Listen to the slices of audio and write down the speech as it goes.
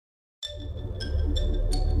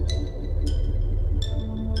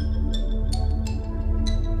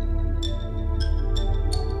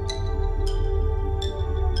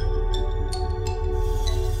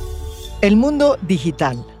El mundo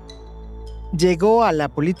digital llegó a la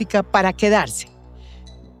política para quedarse.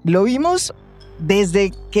 Lo vimos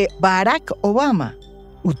desde que Barack Obama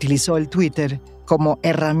utilizó el Twitter como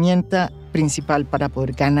herramienta principal para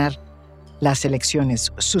poder ganar las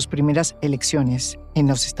elecciones, sus primeras elecciones en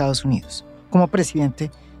los Estados Unidos, como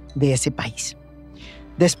presidente de ese país.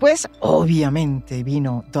 Después, obviamente,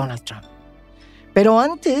 vino Donald Trump. Pero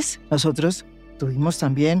antes, nosotros tuvimos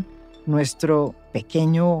también nuestro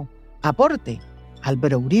pequeño aporte,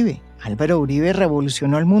 Álvaro Uribe. Álvaro Uribe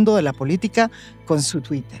revolucionó el mundo de la política con su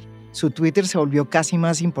Twitter. Su Twitter se volvió casi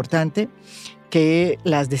más importante que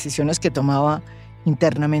las decisiones que tomaba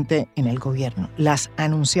internamente en el gobierno. Las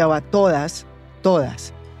anunciaba todas,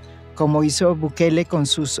 como hizo Bukele con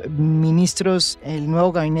sus ministros, el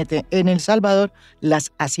nuevo gabinete en El Salvador,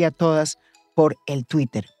 las hacía todas por el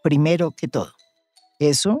Twitter, primero que todo.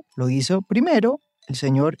 Eso lo hizo primero el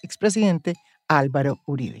señor expresidente Álvaro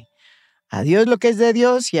Uribe. A Dios lo que es de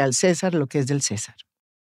Dios y al César lo que es del César.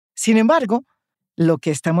 Sin embargo, lo que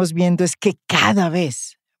estamos viendo es que cada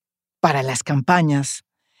vez para las campañas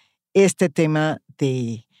este tema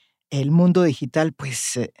del mundo digital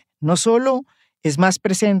no solo es más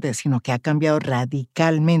presente, sino que ha cambiado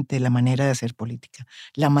radicalmente la manera de hacer política,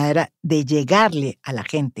 la manera de llegarle a la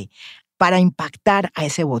gente para impactar a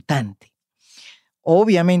ese votante.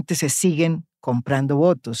 Obviamente se siguen comprando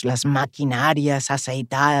votos, las maquinarias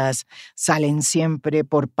aceitadas salen siempre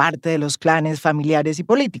por parte de los clanes familiares y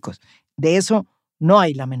políticos. De eso no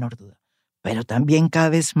hay la menor duda. Pero también cada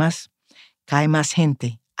vez más cae más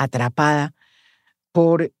gente atrapada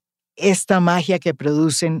por esta magia que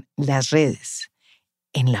producen las redes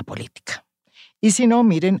en la política. Y si no,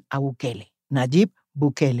 miren a Bukele, Nayib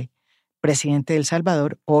Bukele, presidente de El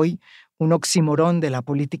Salvador, hoy un oxímoron de la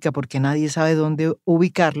política porque nadie sabe dónde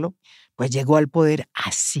ubicarlo, pues llegó al poder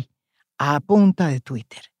así, a punta de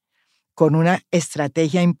Twitter, con una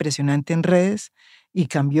estrategia impresionante en redes y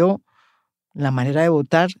cambió la manera de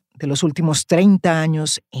votar de los últimos 30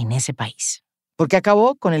 años en ese país, porque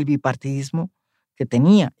acabó con el bipartidismo que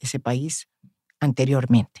tenía ese país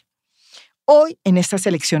anteriormente. Hoy, en estas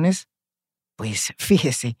elecciones, pues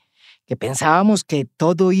fíjese que pensábamos que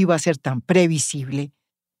todo iba a ser tan previsible,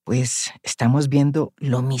 pues estamos viendo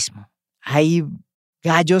lo mismo. Hay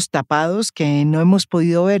gallos tapados que no hemos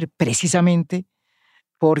podido ver precisamente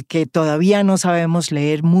porque todavía no sabemos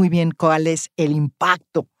leer muy bien cuál es el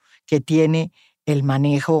impacto que tiene el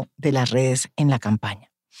manejo de las redes en la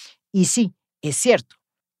campaña. Y sí, es cierto,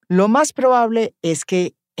 lo más probable es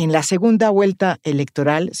que en la segunda vuelta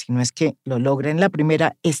electoral, si no es que lo logra en la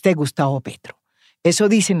primera, esté Gustavo Petro. Eso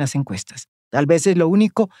dicen las encuestas. Tal vez es lo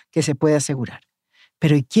único que se puede asegurar.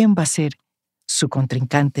 Pero ¿y quién va a ser su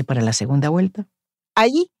contrincante para la segunda vuelta?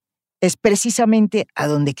 Allí es precisamente a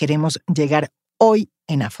donde queremos llegar hoy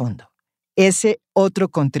en A Fondo. Ese otro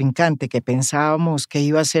contrincante que pensábamos que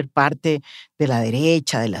iba a ser parte de la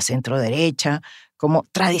derecha, de la centroderecha, como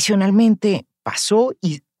tradicionalmente pasó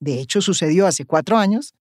y de hecho sucedió hace 4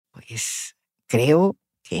 años, pues creo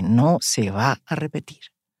que no se va a repetir.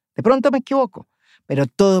 De pronto me equivoco, pero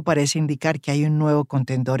todo parece indicar que hay un nuevo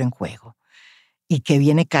contendor en juego y que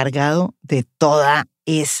viene cargado de toda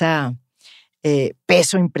esa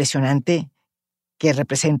peso impresionante que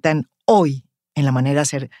representan hoy en la manera de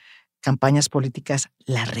hacer campañas políticas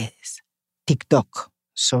las redes. TikTok,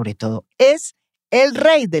 sobre todo, es el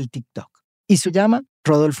rey del TikTok y se llama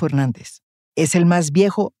Rodolfo Hernández. Es el más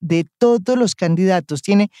viejo de todos los candidatos,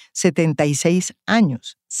 tiene 76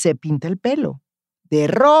 años, se pinta el pelo de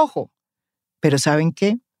rojo. Pero ¿saben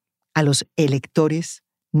qué? A los electores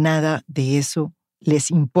nada de eso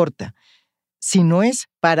les importa, si no es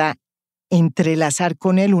para entrelazar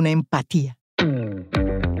con él una empatía.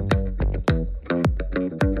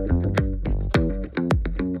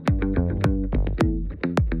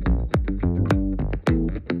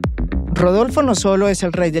 Rodolfo no solo es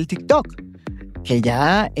el rey del TikTok, que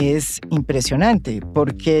ya es impresionante,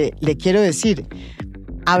 porque le quiero decir,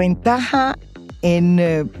 aventaja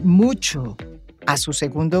en mucho a su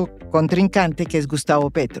segundo contrincante, que es Gustavo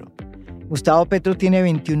Petro. Gustavo Petro tiene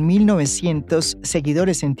 21.900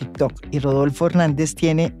 seguidores en TikTok y Rodolfo Hernández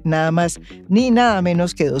tiene nada más ni nada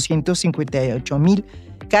menos que 258.000,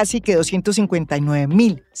 casi que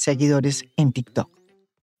 259.000 seguidores en TikTok.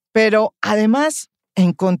 Pero además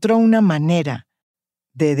encontró una manera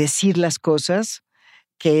de decir las cosas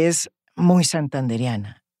que es muy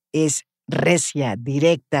santandereana, es recia,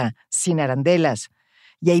 directa, sin arandelas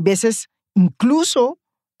y hay veces incluso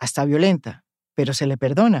hasta violenta, pero se le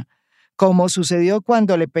perdona. Como sucedió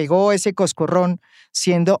cuando le pegó ese coscorrón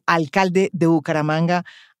siendo alcalde de Bucaramanga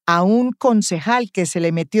a un concejal que se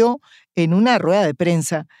le metió en una rueda de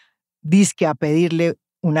prensa dizque a pedirle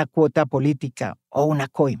una cuota política o una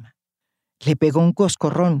coima. Le pegó un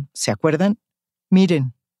coscorrón, ¿se acuerdan?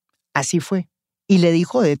 Miren, así fue. Y le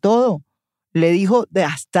dijo de todo. Le dijo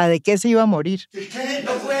hasta de qué se iba a morir. ¿Qué?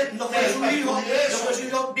 No fue su hijo, no fue su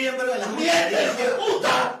hijo miembro de la ¡miente, hijo de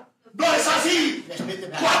puta! ¡No es así!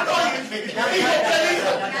 ¿Cuándo?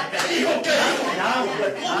 ¿Dijo qué dijo?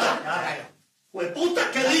 ¡Hueputa,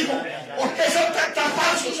 qué dijo! ¿Por qué son tan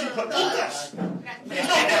falsos, hijo de putas? No,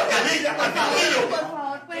 que diga, por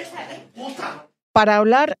favor, puedes saber. ¡Puta! Para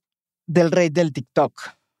hablar del rey del TikTok,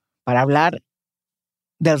 para hablar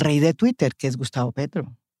del rey de Twitter, que es Gustavo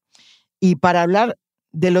Petro, y para hablar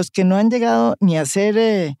de los que no han llegado ni a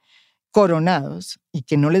ser coronados y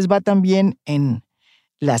que no les va tan bien en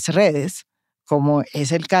las redes, como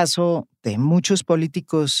es el caso de muchos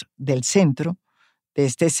políticos del centro, de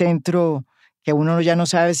este centro que uno ya no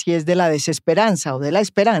sabe si es de la desesperanza o de la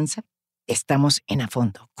esperanza, estamos en A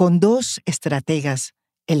Fondo, con dos estrategas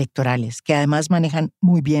electorales que además manejan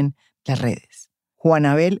muy bien las redes. Juan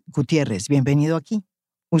Abel Gutiérrez, bienvenido aquí.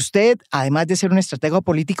 Usted, además de ser un estratego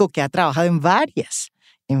político que ha trabajado en varias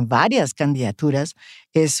candidaturas,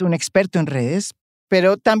 es un experto en redes,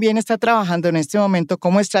 pero también está trabajando en este momento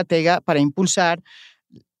como estratega para impulsar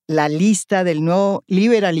la lista del nuevo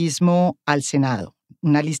liberalismo al Senado,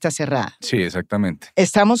 una lista cerrada. Sí, exactamente.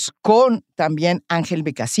 Estamos con también Ángel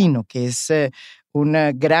Becasino, que es un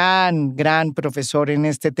gran profesor en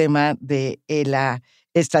este tema de la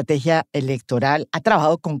estrategia electoral. Ha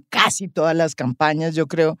trabajado con casi todas las campañas, yo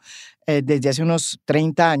creo, desde hace unos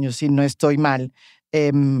 30 años, si no estoy mal.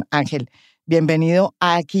 Ángel, bienvenido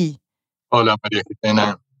aquí. Hola, María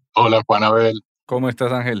Cristina. Hola, Juan Abel. ¿Cómo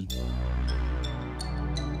estás, Ángel?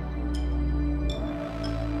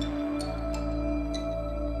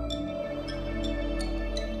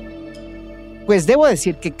 Pues debo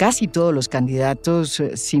decir que casi todos los candidatos,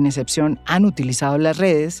 sin excepción, han utilizado las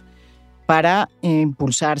redes para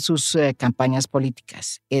impulsar sus campañas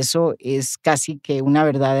políticas. Eso es casi que una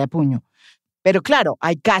verdad de a puño. Pero claro,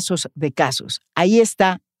 hay casos de casos. Ahí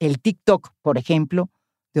está el TikTok, por ejemplo,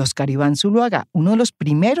 de Óscar Iván Zuluaga, uno de los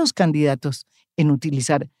primeros candidatos en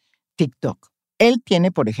utilizar TikTok. Él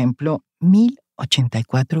tiene, por ejemplo,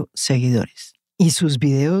 1,084 seguidores. Y sus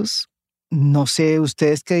videos, no sé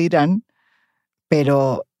ustedes qué dirán,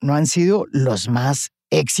 pero no han sido los más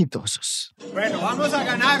exitosos. Bueno, ¿vamos a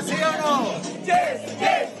ganar, sí o no? Yes,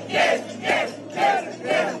 yes, yes, yes, yes,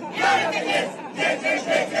 yes, claro que yes, yes, yes,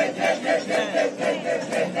 yes, yes, yes,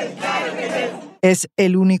 yes, claro que yes. Es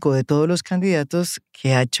el único de todos los candidatos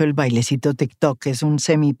que ha hecho el bailecito TikTok, que es un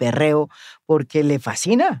semiperreo, porque le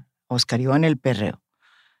fascina a Óscar Iván el perreo.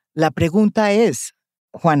 La pregunta es,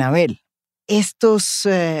 Juan Abel, ¿estos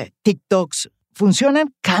TikToks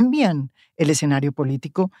funcionan? ¿Cambian el escenario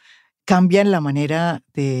político? ¿Cambian la manera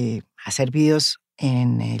de hacer videos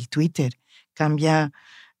en el Twitter? ¿Cambia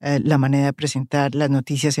la manera de presentar las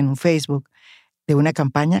noticias en un Facebook de una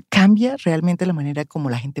campaña? ¿Cambia realmente la manera como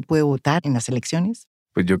la gente puede votar en las elecciones?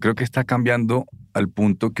 Pues yo creo que está cambiando al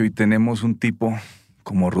punto que hoy tenemos un tipo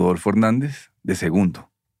como Rodolfo Hernández de segundo,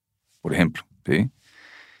 por ejemplo, ¿sí?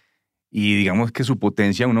 Y digamos que su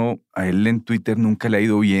potencia, a él en Twitter nunca le ha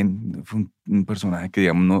ido bien. Fue un personaje que,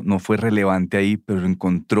 digamos, no fue relevante ahí, pero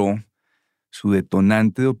encontró su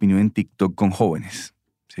detonante de opinión en TikTok con jóvenes,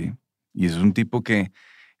 ¿sí? Y eso es un tipo que,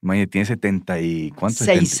 imagínate, tiene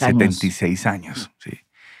 76 años, ¿sí?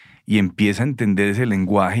 Y empieza a entender ese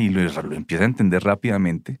lenguaje y lo empieza a entender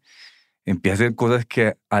rápidamente. Empieza a hacer cosas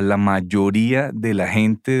que a la mayoría de la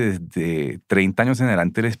gente desde 30 años en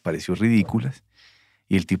adelante les pareció ridículas.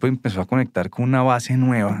 Y el tipo empezó a conectar con una base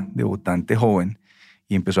nueva de votante joven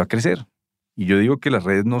y empezó a crecer. Y yo digo que las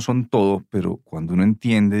redes no son todo, pero cuando uno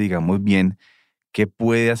entiende, digamos bien, qué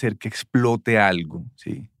puede hacer que explote algo,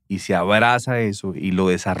 ¿sí? Y se abraza eso y lo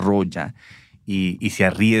desarrolla y se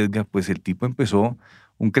arriesga, pues el tipo empezó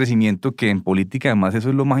un crecimiento que en política además eso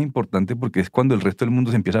es lo más importante porque es cuando el resto del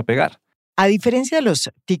mundo se empieza a pegar. A diferencia de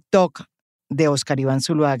los TikTok de Óscar Iván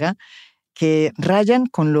Zuluaga, que rayan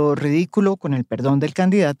con lo ridículo, con el perdón del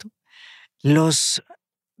candidato, los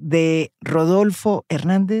de Rodolfo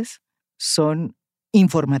Hernández son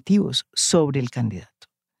informativos sobre el candidato.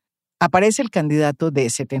 Aparece el candidato de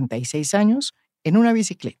 76 años en una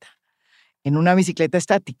bicicleta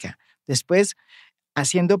estática, después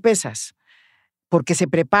haciendo pesas, porque se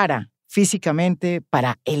prepara físicamente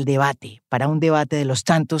para el debate, para un debate de los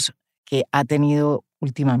tantos que ha tenido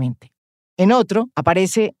últimamente. En otro,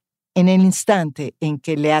 aparece en el instante en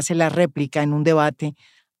que le hace la réplica en un debate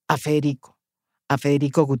a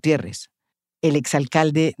Federico Gutiérrez, el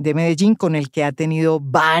exalcalde de Medellín con el que ha tenido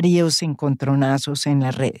varios encontronazos en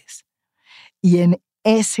las redes. Y en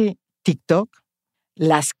ese TikTok,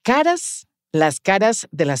 las caras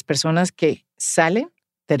de las personas que salen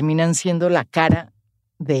terminan siendo la cara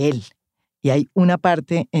de él. Y hay una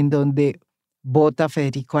parte en donde bota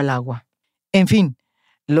Federico al agua. En fin,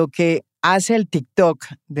 lo que hace el TikTok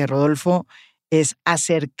de Rodolfo es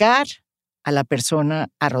acercar a la persona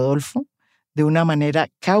a Rodolfo de una manera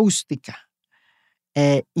cáustica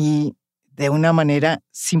y de una manera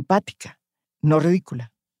simpática, no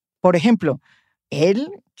ridícula. Por ejemplo, él,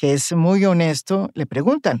 que es muy honesto, le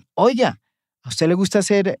preguntan, oiga, ¿a usted le gusta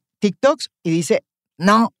hacer TikToks? Y dice,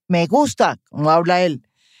 no, me gusta, como habla él.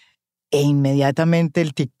 E inmediatamente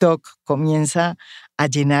el TikTok comienza a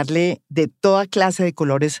llenarle de toda clase de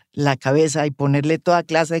colores la cabeza y ponerle toda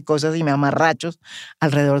clase de cosas y mamarrachos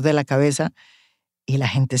alrededor de la cabeza y la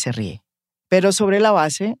gente se ríe. Pero sobre la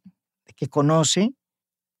base de que conoce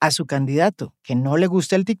a su candidato, que no le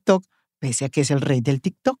gusta el TikTok, pese a que es el rey del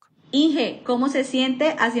TikTok. Inge, ¿cómo se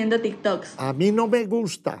siente haciendo TikToks? A mí no me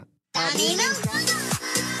gusta.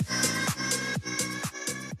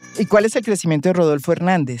 ¿Y cuál es el crecimiento de Rodolfo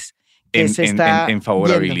Hernández? En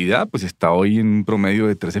favorabilidad, pues está hoy en un promedio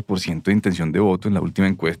de 13% de intención de voto. En la última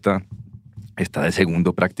encuesta está de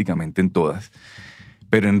segundo prácticamente en todas.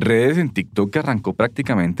 Pero en redes, en TikTok, que arrancó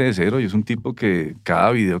prácticamente de cero, y es un tipo que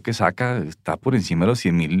cada video que saca está por encima de los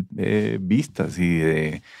 100,000 vistas y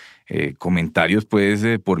de comentarios pues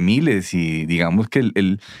por miles. Y digamos que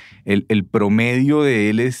el promedio de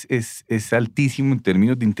él es altísimo en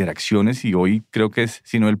términos de interacciones, y hoy creo que es,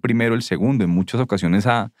 si no el primero, el segundo. En muchas ocasiones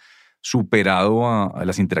ha superado a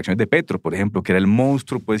las interacciones de Petro, por ejemplo, que era el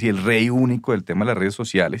monstruo pues, y el rey único del tema de las redes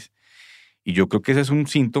sociales. Y yo creo que ese es un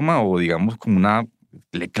síntoma, o digamos como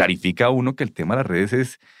le clarifica a uno que el tema de las redes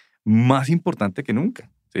es más importante que nunca,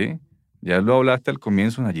 ¿sí? Ya lo hablaste al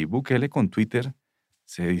comienzo, Nayib Bukele con Twitter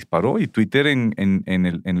se disparó, y Twitter en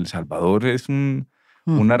El Salvador es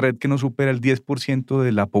una red que no supera el 10%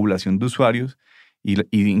 de la población de usuarios, y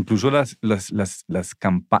incluso las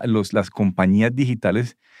compañías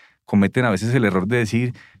digitales cometen a veces el error de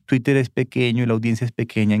decir Twitter es pequeño y la audiencia es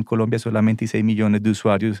pequeña, en Colombia solamente hay 6 millones de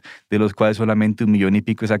usuarios, de los cuales solamente 1 millón y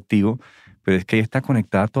pico es activo, pero es que ahí está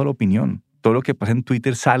conectada toda la opinión. Todo lo que pasa en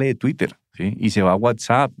Twitter sale de Twitter, ¿sí? Y se va a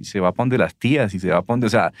WhatsApp, y se va para donde las tías, y se va para donde... O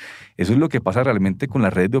sea, eso es lo que pasa realmente con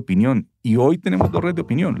las redes de opinión. Y hoy tenemos 2 redes de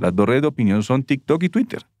opinión. Las 2 redes de opinión son TikTok y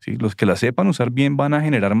Twitter, ¿sí? Los que las sepan usar bien van a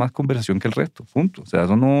generar más conversación que el resto, punto. O sea,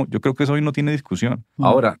 eso no, yo creo que eso hoy no tiene discusión.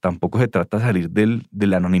 Ahora, tampoco se trata de salir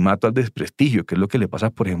del anonimato al desprestigio, que es lo que le pasa,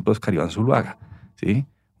 por ejemplo, a Oscar Iván Zuluaga, ¿sí?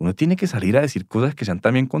 Uno tiene que salir a decir cosas que sean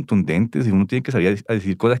también contundentes, y uno tiene que salir a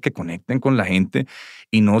decir cosas que conecten con la gente,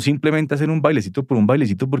 y no simplemente hacer un bailecito por un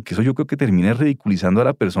bailecito, porque eso yo creo que termina ridiculizando a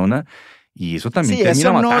la persona, y eso también termina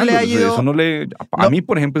eso matando. No le ha ido, eso no le, a mí,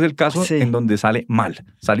 por ejemplo, es el caso en donde salió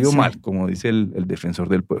mal, como dice el defensor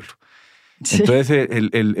del pueblo. Sí. Entonces,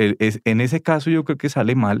 en ese caso yo creo que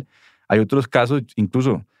sale mal. Hay otros casos,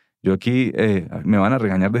 incluso yo aquí me van a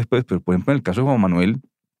regañar después, pero por ejemplo en el caso de Juan Manuel,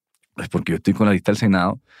 pues porque yo estoy con la lista del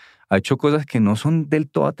Senado, ha hecho cosas que no son del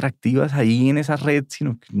todo atractivas ahí en esa red,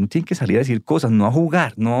 sino que uno tiene que salir a decir cosas, no a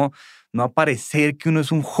jugar, no a parecer que uno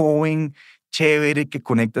es un joven chévere que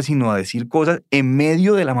conecta, sino a decir cosas en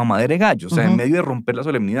medio de la mamadera de gallo, o sea, en medio de romper la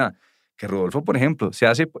solemnidad. Que Rodolfo, por ejemplo, se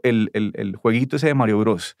hace el jueguito ese de Mario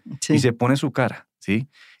Bros. Sí. Y se pone su cara, ¿sí?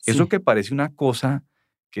 Eso que parece una cosa,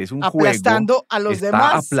 que es un aplastando juego. A los está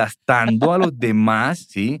demás. Aplastando a los demás,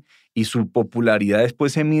 ¿sí? Y su popularidad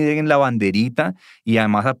después se mide en la banderita, y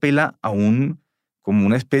además apela a como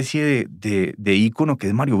una especie de ícono que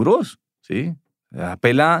es Mario Bros, ¿sí?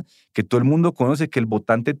 Apela que todo el mundo conoce, que el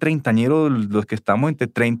votante treintañero, los que estamos entre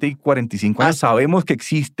 30 y 45 años, sabemos que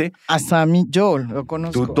existe. Hasta a mí, yo lo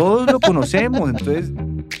conozco. Todos lo conocemos, entonces...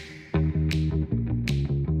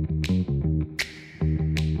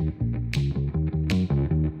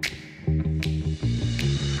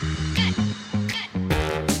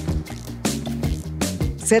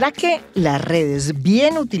 ¿Será que las redes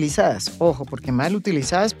bien utilizadas, ojo, porque mal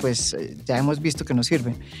utilizadas, pues ya hemos visto que no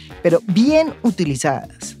sirven, pero bien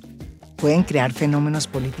utilizadas, pueden crear fenómenos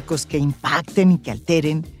políticos que impacten y que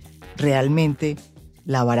alteren realmente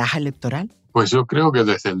la baraja electoral? Pues yo creo que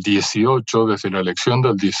desde la elección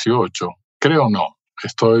del 18, creo no.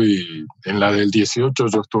 Estoy en la del 18,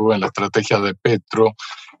 yo estuve en la estrategia de Petro,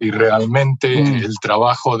 y realmente el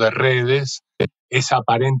trabajo de redes, esa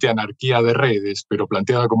aparente anarquía de redes, pero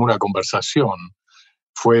planteada como una conversación,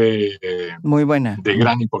 fue muy buena, de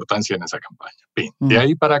gran importancia en esa campaña. Bien. De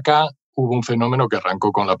ahí para acá hubo un fenómeno que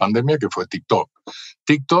arrancó con la pandemia, que fue TikTok.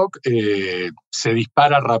 TikTok se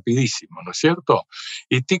dispara rapidísimo, ¿no es cierto?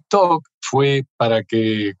 Y TikTok fue, para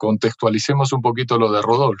que contextualicemos un poquito lo de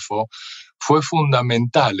Rodolfo, fue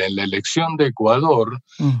fundamental en la elección de Ecuador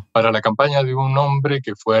para la campaña de un hombre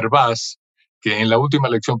que fue Hervás, que en la última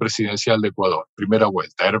elección presidencial de Ecuador, primera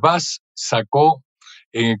vuelta, Hervás sacó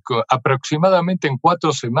aproximadamente en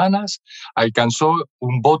 4 semanas, alcanzó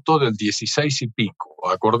un voto del 16 y pico.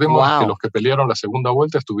 Acordémonos que los que pelearon la segunda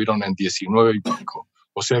vuelta estuvieron en 19 y pico.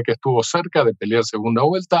 O sea que estuvo cerca de pelear segunda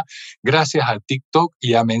vuelta gracias a TikTok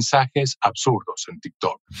y a mensajes absurdos en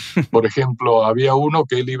TikTok. Por ejemplo, había uno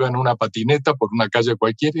que él iba en una patineta por una calle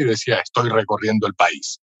cualquiera y decía, estoy recorriendo el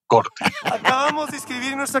país. Corte. Acabamos de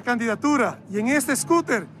inscribir nuestra candidatura y en este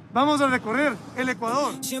scooter vamos a recorrer el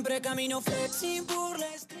Ecuador. Siempre camino flexi por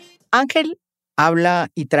la street. Ángel habla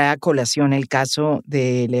y trae a colación el caso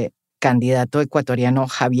del candidato ecuatoriano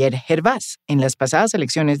Javier Hervás en las pasadas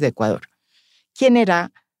elecciones de Ecuador. ¿Quién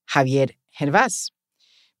era Javier Hervás?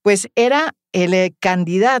 Pues era el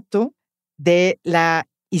candidato de la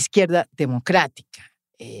izquierda democrática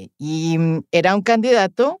y era un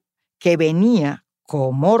candidato que venía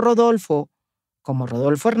como Rodolfo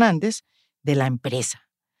Hernández, de la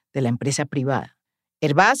empresa privada.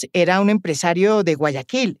 Hervás era un empresario de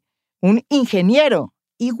Guayaquil, un ingeniero,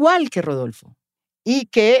 igual que Rodolfo, y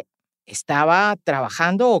que estaba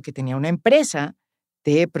trabajando o que tenía una empresa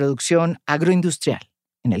de producción agroindustrial.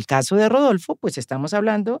 En el caso de Rodolfo, pues estamos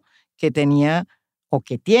hablando que tenía o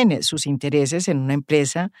que tiene sus intereses en una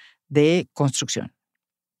empresa de construcción.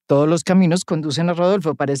 Todos los caminos conducen a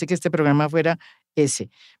Rodolfo. Parece que este programa fuera ese.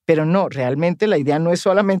 Pero no, realmente la idea no es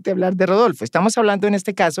solamente hablar de Rodolfo. Estamos hablando en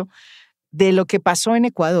este caso de lo que pasó en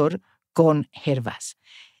Ecuador con Hervás.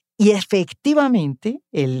 Y efectivamente,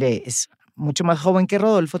 él es mucho más joven que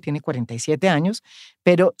Rodolfo, tiene 47 años,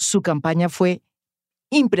 pero su campaña fue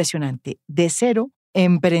impresionante. De cero,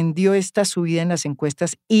 emprendió esta subida en las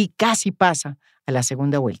encuestas y casi pasa a la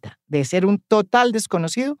segunda vuelta. De ser un total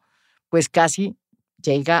desconocido, pues casi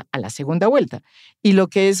llega a la segunda vuelta. Y lo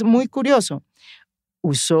que es muy curioso,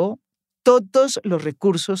 usó todos los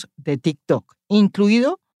recursos de TikTok,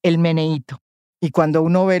 incluido el meneíto. Y cuando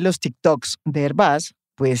uno ve los TikToks de Hervás,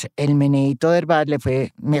 pues el meneíto de Hervás le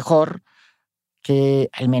fue mejor que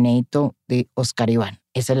el meneíto de Oscar Iván.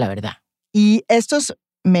 Esa es la verdad. Y estos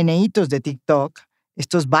meneítos de TikTok,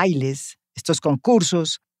 estos bailes, estos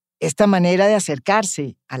concursos, esta manera de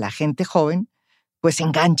acercarse a la gente joven, pues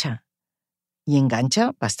engancha. Y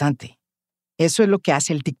engancha bastante. Eso es lo que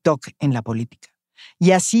hace el TikTok en la política.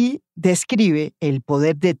 Y así describe el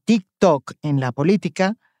poder de TikTok en la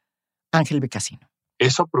política Ángel Becasino.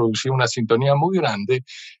 Eso producía una sintonía muy grande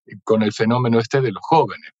con el fenómeno este de los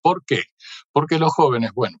jóvenes. ¿Por qué? Porque los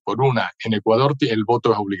jóvenes, bueno, por una, en Ecuador el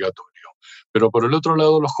voto es obligatorio, pero por el otro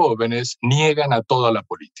lado los jóvenes niegan a toda la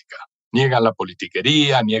política. Niegan la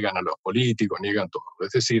politiquería, niegan a los políticos, niegan todo.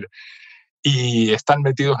 Es decir, y están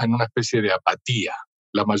metidos en una especie de apatía,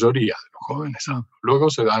 la mayoría de los jóvenes. Luego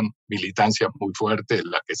se dan militancias muy fuertes,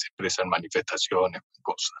 las que se expresan manifestaciones,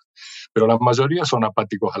 cosas. Pero la mayoría son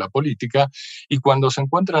apáticos a la política y cuando se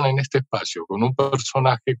encuentran en este espacio con un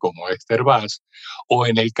personaje como Hervás, o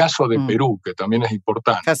en el caso de Perú, que también es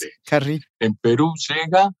importante, en Perú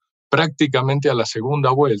llega prácticamente a la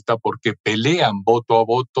segunda vuelta porque pelean voto a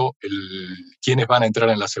voto quienes van a entrar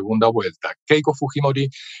en la segunda vuelta. Keiko Fujimori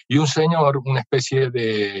y un señor, una especie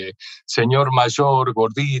de señor mayor,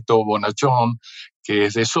 gordito, bonachón, que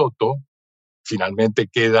es de Soto. Finalmente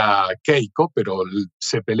queda Keiko, pero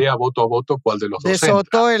se pelea voto a voto cuál de los dos entra. De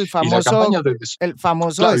Soto, el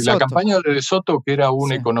famoso claro, de y la Soto. campaña de Soto, que era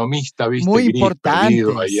un economista, ¿viste? Muy gris, importante,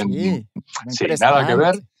 perdido ahí sí, nada que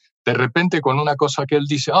ver. De repente con una cosa que él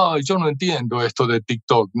dice, yo no entiendo esto de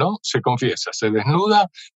TikTok, ¿no? Se confiesa, se desnuda,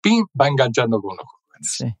 pim, va enganchando con los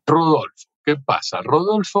jóvenes. Sí. Rodolfo, ¿qué pasa?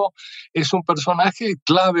 Rodolfo es un personaje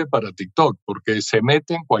clave para TikTok porque se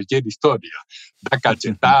mete en cualquier historia, da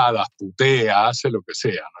cachetadas, putea, hace lo que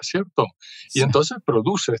sea, ¿no es cierto? Sí. Y entonces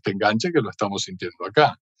produce este enganche que lo estamos sintiendo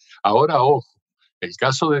acá. Ahora, ojo, el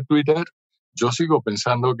caso de Twitter, yo sigo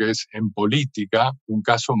pensando que es en política un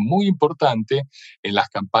caso muy importante en las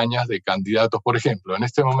campañas de candidatos. Por ejemplo, en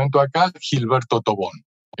este momento acá, Gilberto Tobón,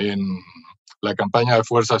 en la campaña de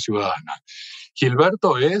Fuerza Ciudadana.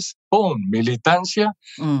 Gilberto es, militancia,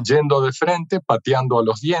 yendo de frente, pateando a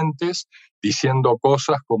los dientes, diciendo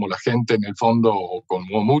cosas como la gente en el fondo, o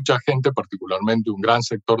como mucha gente, particularmente un gran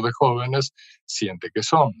sector de jóvenes, siente que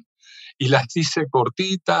son. Y las dice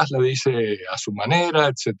cortitas, las dice a su manera,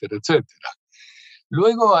 etcétera, etcétera.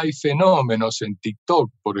 Luego hay fenómenos en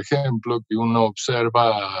TikTok, por ejemplo, que uno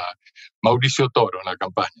observa Mauricio Toro en la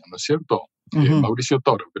campaña, ¿no es cierto? Mauricio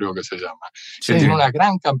Toro creo que se llama. Sí. Que tiene una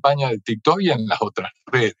gran campaña de TikTok y en las otras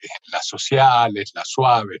redes, las sociales, las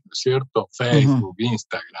suaves, ¿no es cierto? Facebook,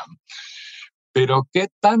 Instagram. Pero ¿qué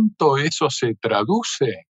tanto eso se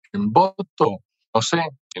traduce en voto? No sé,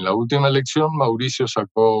 en la última elección Mauricio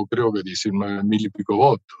sacó creo que 19.000 y pico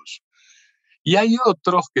votos. Y hay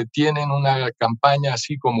otros que tienen una campaña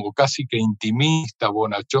así como casi que intimista,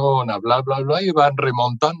 bonachona, bla, bla, bla, y van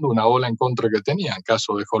remontando una ola en contra que tenían,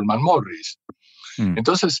 caso de Holman Morris.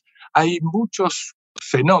 Entonces, hay muchos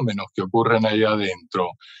fenómenos que ocurren ahí adentro.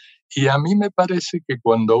 Y a mí me parece que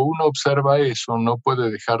cuando uno observa eso, no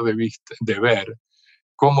puede dejar de ver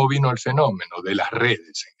cómo vino el fenómeno de las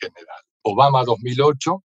redes en general. Obama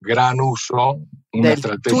 2008, gran uso, una Del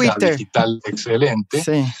estrategia Twitter. digital excelente.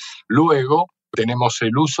 Sí. Luego tenemos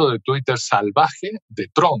el uso de Twitter salvaje de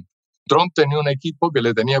Trump. Trump tenía un equipo que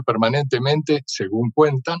le tenía permanentemente, según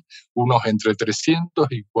cuentan, unos entre 300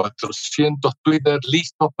 y 400 Twitter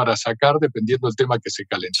listos para sacar dependiendo del tema que se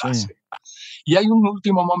calentase. Sí. Y hay un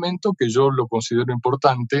último momento que yo lo considero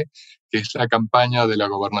importante, que es la campaña de la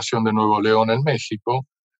gobernación de Nuevo León en México,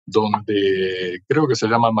 donde creo que se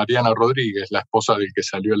llama Mariana Rodríguez, la esposa del que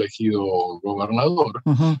salió elegido gobernador,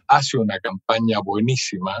 hace una campaña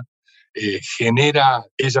buenísima. Ella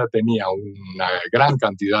tenía una gran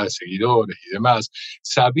cantidad de seguidores y demás,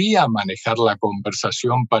 sabía manejar la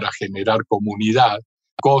conversación para generar comunidad,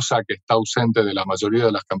 cosa que está ausente de la mayoría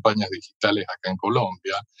de las campañas digitales acá en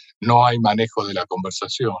Colombia. No hay manejo de la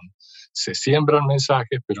conversación. Se siembran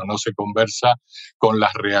mensajes, pero no se conversa con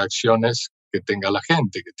las reacciones que tenga la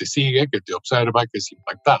gente, que te sigue, que te observa, que es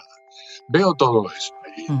impactada. Veo todo eso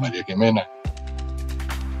ahí, María Jimena.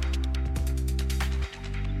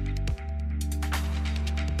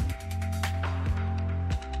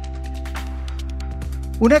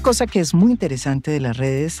 Una cosa que es muy interesante de las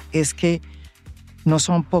redes es que no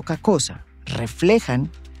son poca cosa,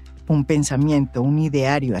 reflejan un pensamiento, un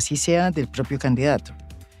ideario, así sea del propio candidato.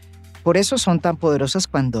 Por eso son tan poderosas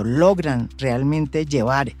cuando logran realmente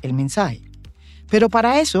llevar el mensaje. Pero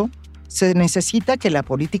para eso se necesita que la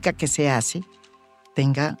política que se hace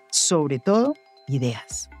tenga, sobre todo,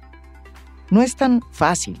 ideas. No es tan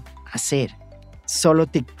fácil hacer solo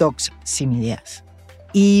TikToks sin ideas.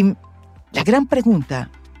 Y la gran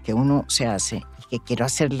pregunta que uno se hace y que quiero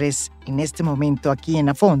hacerles en este momento aquí en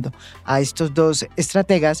A Fondo a estos dos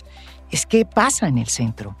estrategas es ¿qué pasa en el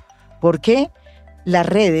centro? ¿Por qué las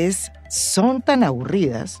redes son tan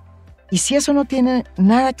aburridas? Y si eso no tiene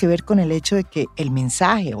nada que ver con el hecho de que el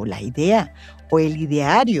mensaje o la idea o el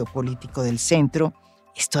ideario político del centro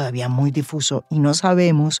es todavía muy difuso y no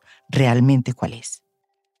sabemos realmente cuál es.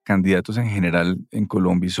 Candidatos en general en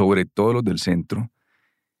Colombia y sobre todo los del centro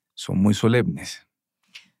son muy solemnes.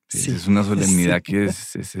 Sí, es una solemnidad que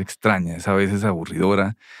es extraña, es a veces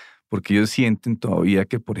aburridora, porque ellos sienten todavía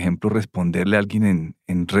que, por ejemplo, responderle a alguien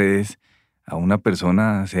en redes, a una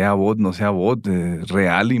persona, sea bot, no sea bot,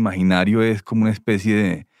 real, imaginario, es como una especie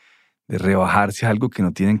de rebajarse a algo que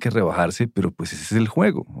no tienen que rebajarse, pero pues ese es el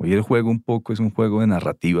juego. Hoy el juego un poco es un juego de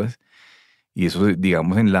narrativas, y eso,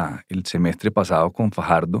 digamos, el semestre pasado con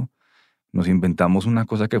Fajardo, nos inventamos una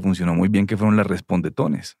cosa que funcionó muy bien, que fueron las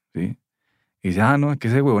respondetones, ¿sí? Y dice, no, es que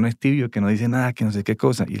ese huevón es tibio, que no dice nada, que no sé qué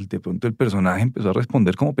cosa. Y de pronto el personaje empezó a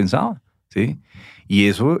responder como pensaba, ¿sí? Y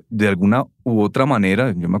eso, de alguna u otra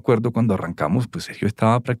manera, yo me acuerdo cuando arrancamos, pues Sergio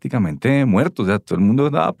estaba prácticamente muerto. O sea, todo el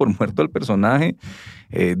mundo daba por muerto al personaje.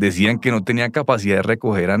 Decían que no tenía capacidad de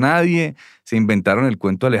recoger a nadie. Se inventaron el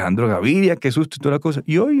cuento de Alejandro Gaviria, qué susto y toda la cosa.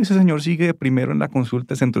 Y hoy ese señor sigue de primero en la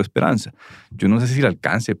consulta de Centro Esperanza. Yo no sé si le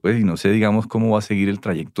alcance, pues, y no sé, digamos, cómo va a seguir el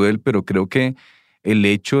trayecto de él, pero creo que el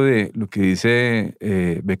hecho de lo que dice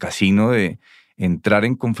Becasino de entrar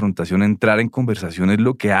en confrontación, entrar en conversación es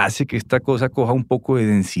lo que hace que esta cosa coja un poco de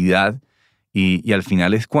densidad y al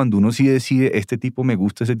final es cuando uno sí decide este tipo me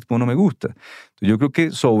gusta, este tipo no me gusta. Entonces yo creo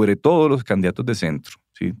que sobre todo los candidatos de centro,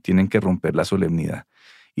 ¿sí? Tienen que romper la solemnidad.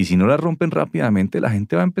 Y si no la rompen rápidamente, la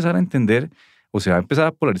gente va a empezar a entender o se va a empezar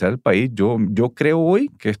a polarizar el país. Yo creo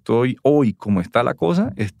hoy que hoy como está la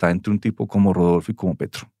cosa, está entre un tipo como Rodolfo y como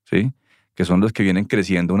Petro, ¿sí? Que son los que vienen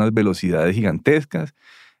creciendo a unas velocidades gigantescas.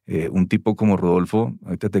 Un tipo como Rodolfo,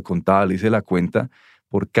 ahorita te contaba, le hice la cuenta,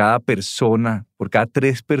 por cada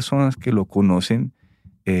 3 personas que lo conocen,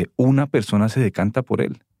 una persona se decanta por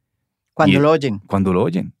él. Cuando lo oyen. Cuando lo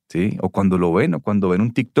oyen, ¿sí? O cuando lo ven, o cuando ven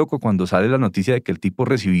un TikTok, o cuando sale la noticia de que el tipo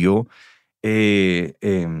recibió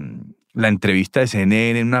la entrevista de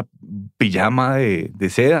CNN en una pijama de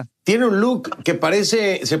seda. Tiene un look que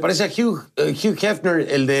se parece a Hugh Hefner,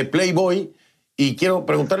 el de Playboy, y quiero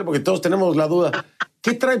preguntarle, porque todos tenemos la duda,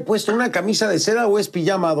 ¿qué trae puesto, una camisa de seda o es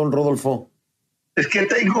pijama, don Rodolfo? Es que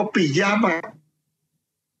tengo pijama.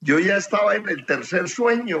 Yo ya estaba en el tercer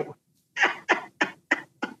sueño.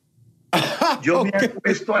 Yo me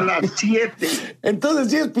acuesto a las 7.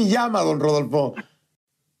 Entonces sí es pijama, don Rodolfo.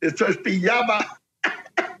 Esto es pijama.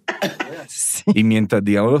 Sí. Y mientras,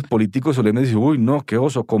 digamos, los políticos solemos decir, uy, no, qué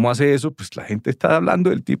oso, ¿cómo hace eso? Pues la gente está hablando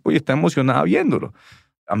del tipo y está emocionada viéndolo.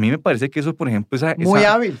 A mí me parece que eso, por ejemplo, Muy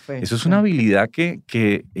hábil fue. eso es una habilidad que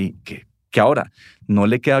ahora no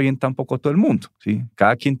le queda bien tampoco a todo el mundo, ¿sí?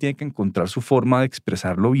 Cada quien tiene que encontrar su forma de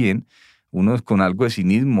expresarlo bien, unos con algo de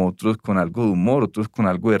cinismo, otros con algo de humor, otros con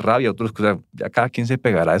algo de rabia, otros con... Ya cada quien se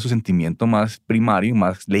pegará de su sentimiento más primario y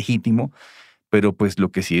más legítimo, pero pues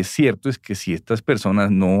lo que sí es cierto es que si estas personas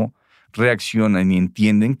no reaccionan y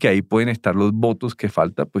entienden que ahí pueden estar los votos que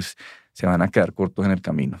falta, pues se van a quedar cortos en el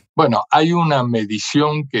camino. Bueno, hay una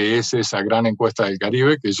medición que es esa gran encuesta del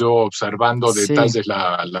Caribe, que yo observando detalles,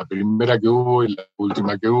 la primera que hubo y la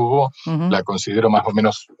última que hubo, la considero más o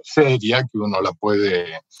menos seria, que uno la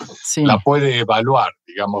puede evaluar,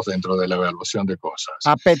 digamos, dentro de la evaluación de cosas.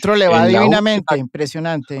 A Petro le va divinamente,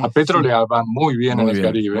 impresionante. A Petro le va muy bien en el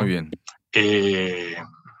Caribe. Muy bien.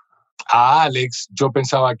 A Alex yo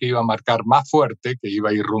pensaba que iba a marcar más fuerte, que iba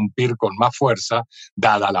a irrumpir con más fuerza,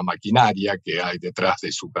 dada la maquinaria que hay detrás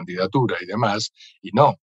de su candidatura y demás, y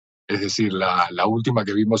no. Es decir, la última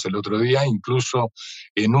que vimos el otro día, incluso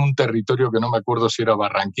en un territorio que no me acuerdo si era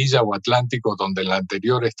Barranquilla o Atlántico, donde en la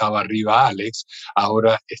anterior estaba arriba Alex,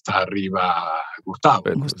 ahora está arriba Gustavo.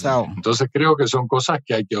 Entonces creo que son cosas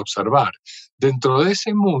que hay que observar. Dentro de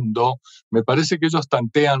ese mundo, me parece que ellos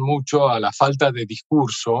tantean mucho a la falta de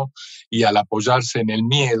discurso y al apoyarse en el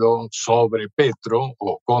miedo sobre Petro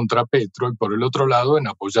o contra Petro, y por el otro lado en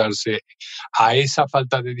apoyarse a esa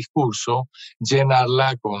falta de discurso,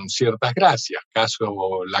 llenarla con ciertas gracias,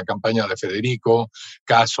 caso la campaña de Federico,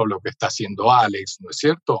 caso lo que está haciendo Alex, ¿no es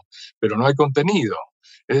cierto? Pero no hay contenido.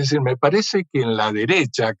 Es decir, me parece que en la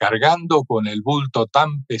derecha, cargando con el bulto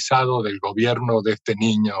tan pesado del gobierno de este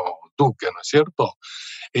niño Duque, ¿no es cierto?,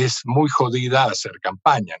 es muy jodida hacer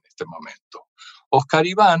campaña en este momento. Oscar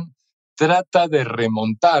Iván trata de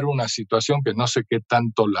remontar una situación que no sé qué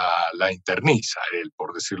tanto la interniza él,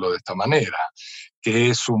 por decirlo de esta manera,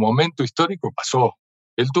 que su momento histórico pasó.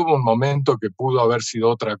 Él tuvo un momento que pudo haber sido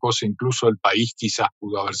otra cosa, incluso el país quizás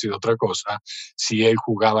pudo haber sido otra cosa, si él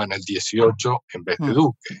jugaba en el 18 en vez de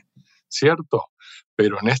Duque, ¿cierto?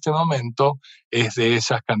 Pero en este momento es de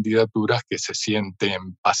esas candidaturas que se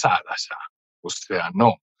sienten pasadas ya, o sea,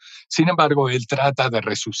 no. Sin embargo, él trata de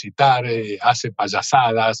resucitar, hace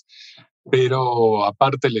payasadas, pero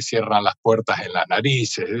aparte le cierran las puertas en la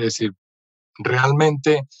nariz, es decir,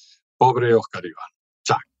 realmente, pobre Oscar Iván.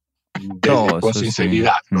 Con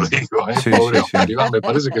sinceridad lo digo, pobre Oscar Iván, me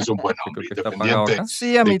parece que es un buen hombre, independiente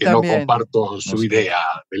de que no comparto su idea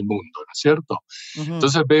del mundo, ¿no es cierto?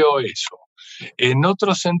 Entonces veo eso. En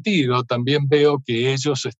otro sentido, también veo que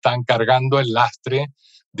ellos están cargando el lastre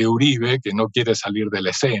de Uribe, que no quiere salir de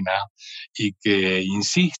la escena y que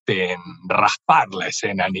insiste en raspar la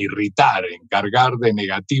escena, en irritar, en cargar de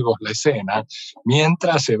negativos la escena,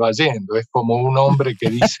 mientras se va yendo. Es como un hombre que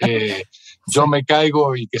dice, yo me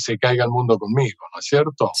caigo y que se caiga el mundo conmigo, ¿no es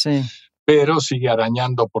cierto? Sí. Pero sigue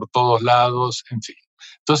arañando por todos lados, en fin.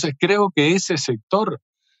 Entonces creo que ese sector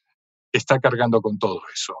está cargando con todo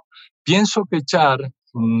eso. Pienso que Char,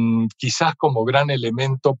 quizás como gran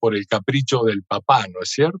elemento por el capricho del papá, ¿no es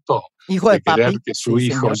cierto? Hijo de querer papi. que su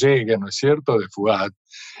hijo llegue, ¿no es cierto?, de Fuad.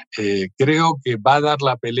 Creo que va a dar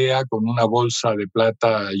la pelea con una bolsa de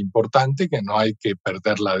plata importante que no hay que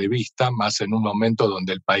perderla de vista, más en un momento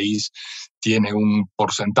donde el país tiene un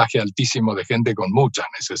porcentaje altísimo de gente con mucha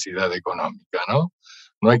necesidad económica, ¿no?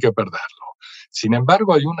 No hay que perderlo. Sin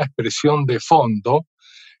embargo, hay una expresión de fondo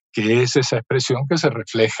que es esa expresión que se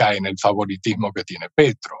refleja en el favoritismo que tiene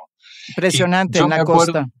Petro. Impresionante en la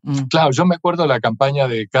costa. Claro, yo me acuerdo de la campaña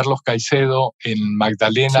de Carlos Caicedo en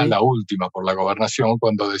Magdalena, la última, por la gobernación,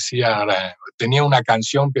 cuando decía, tenía una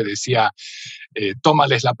canción que decía,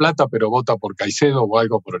 tómales la plata, pero vota por Caicedo o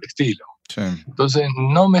algo por el estilo. Sí. Entonces,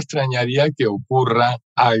 no me extrañaría que ocurra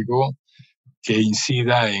algo que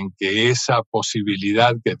incida en que esa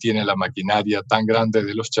posibilidad que tiene la maquinaria tan grande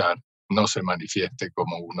de los Char no se manifieste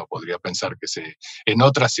como uno podría pensar que en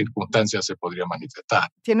otras circunstancias se podría manifestar.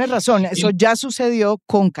 Tienes razón, eso ya sucedió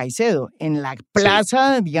con Caicedo, en la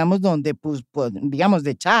plaza, digamos, donde, pues, digamos,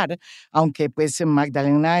 de Char, aunque pues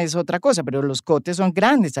Magdalena es otra cosa, pero los cotes son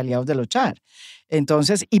grandes aliados de los Char.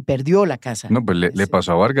 Entonces, y perdió la casa. No, pues le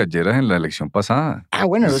pasó a Vargas Lleras en la elección pasada. Ah,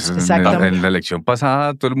 bueno, exactamente. En la elección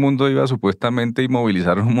pasada todo el mundo iba supuestamente y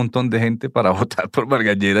movilizaron un montón de gente para votar por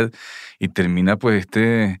Vargas Lleras y termina pues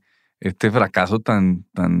este fracaso tan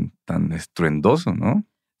estruendoso, ¿no?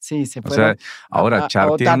 Sí, se O fueron sea, ahora a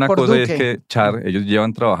Char tiene votar una por cosa y es Duque. que Char, ellos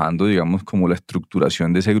llevan trabajando, digamos, como la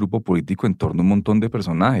estructuración de ese grupo político en torno a un montón de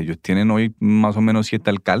personajes. Ellos tienen hoy más o menos 7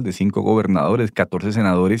 alcaldes, 5 gobernadores, 14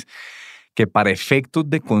 senadores, que para efectos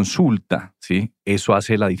de consulta, ¿sí? Eso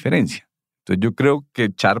hace la diferencia. Entonces yo creo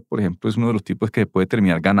que Char, por ejemplo, es uno de los tipos que puede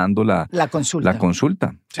terminar ganando la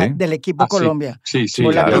consulta, ¿sí? Del equipo Colombia. Sí, O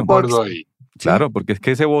el de equipo acuerdo ahí. Claro, porque es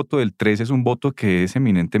que ese voto del 3 es un voto que es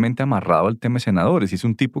eminentemente amarrado al tema de senadores. Y es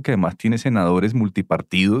un tipo que además tiene senadores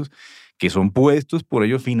multipartidos que son puestos por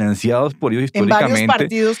ellos, financiados por ellos en varios históricamente.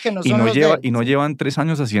 partidos que no son los de él. Y no llevan 3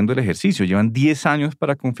 años haciendo el ejercicio, llevan 10 años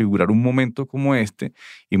para configurar un momento como este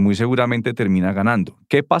y muy seguramente termina ganando.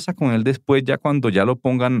 ¿Qué pasa con él después ya cuando ya lo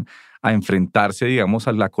pongan a enfrentarse, digamos,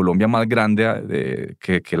 a la Colombia más grande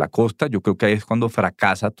que la costa? Yo creo que ahí es cuando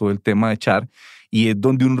fracasa todo el tema de Char. Y es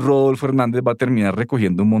donde un Rodolfo Hernández va a terminar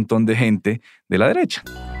recogiendo un montón de gente de la derecha.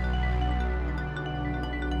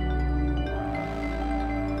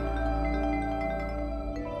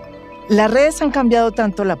 Las redes han cambiado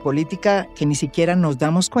tanto la política que ni siquiera nos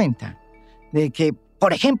damos cuenta de que,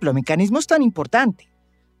 por ejemplo, mecanismos tan importantes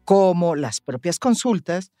como las propias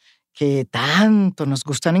consultas que tanto nos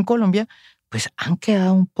gustan en Colombia, pues han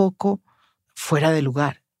quedado un poco fuera de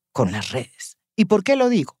lugar con las redes. ¿Y por qué lo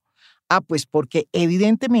digo? Pues porque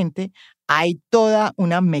evidentemente hay toda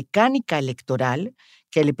una mecánica electoral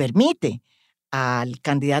que le permite al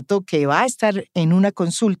candidato que va a estar en una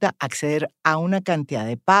consulta acceder a una cantidad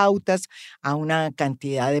de pautas, a una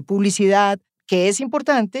cantidad de publicidad que es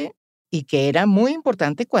importante y que era muy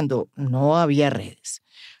importante cuando no había redes.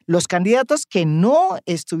 Los candidatos que no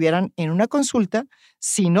estuvieran en una consulta,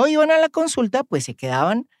 si no iban a la consulta, pues se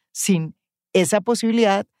quedaban sin esa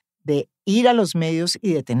posibilidad de ir a los medios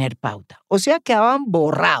y de tener pauta. O sea, quedaban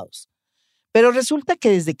borrados. Pero resulta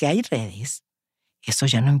que desde que hay redes, eso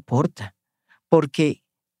ya no importa, porque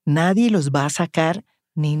nadie los va a sacar,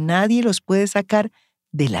 ni nadie los puede sacar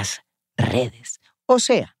de las redes. O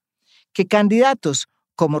sea, que candidatos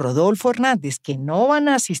como Rodolfo Hernández, que no van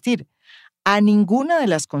a asistir a ninguna de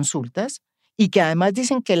las consultas y que además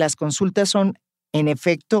dicen que las consultas son, en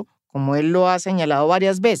efecto, como él lo ha señalado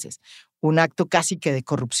varias veces, un acto casi que de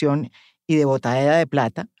corrupción y de botadera de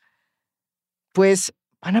plata, pues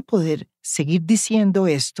van a poder seguir diciendo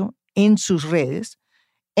esto en sus redes,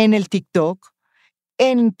 en el TikTok,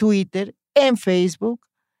 en Twitter, en Facebook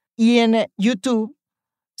y en YouTube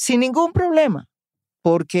sin ningún problema,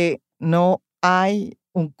 porque no hay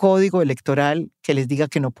un código electoral que les diga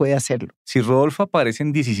que no puede hacerlo. Si Rodolfo aparece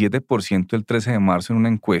en 17% el 13 de marzo en una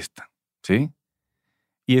encuesta, ¿sí?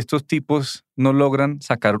 Y estos tipos no logran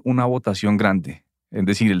sacar una votación grande, es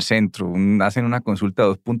decir, el centro, hacen una consulta de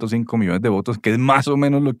 2.5 millones de votos, que es más o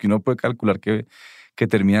menos lo que uno puede calcular que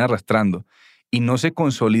terminan arrastrando, y no se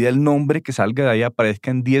consolida el nombre que salga de ahí,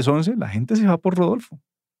 aparezca en 10, 11, la gente se va por Rodolfo.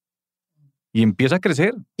 Y empieza a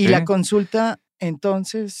crecer. Y ¿sí? la consulta,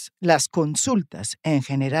 entonces, las consultas en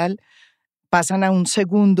general pasan a un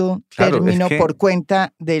segundo término por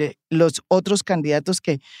cuenta de los otros candidatos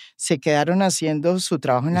que se quedaron haciendo su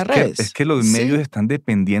trabajo en las redes. Es que los medios están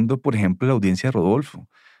dependiendo, por ejemplo, de la audiencia de Rodolfo.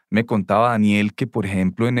 Me contaba Daniel que, por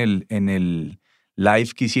ejemplo, en el live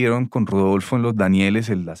que hicieron con Rodolfo en Los Danieles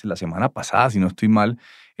la semana pasada, si no estoy mal,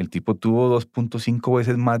 el tipo tuvo 2.5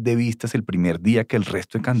 veces más de vistas el primer día que el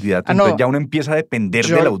resto de candidatos. Entonces ya uno empieza a depender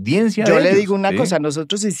de la audiencia de ellos. Yo le digo una cosa,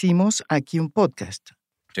 nosotros hicimos aquí un podcast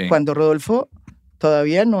cuando Rodolfo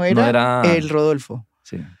todavía no era el Rodolfo.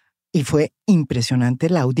 Sí. Y fue impresionante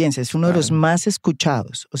la audiencia, es uno de los más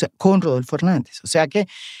escuchados, o sea, con Rodolfo Hernández. O sea que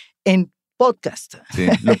en podcast. Sí.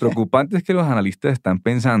 Lo preocupante es que los analistas están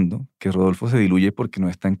pensando que Rodolfo se diluye porque no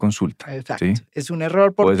está en consulta. Exacto. ¿sí? Es un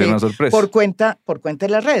error porque puede ser una sorpresa. por cuenta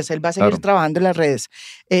de las redes. Él va a seguir trabajando en las redes.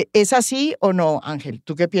 ¿Es así o no, Ángel?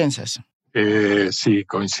 ¿Tú qué piensas? Sí,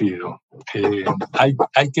 coincido.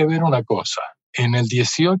 Hay que ver una cosa. En el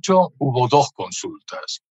 18 hubo 2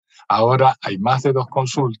 consultas. Ahora hay más de 2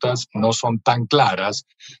 consultas, no son tan claras,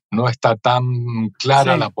 no está tan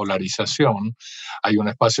clara la polarización. Hay un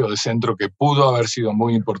espacio de centro que pudo haber sido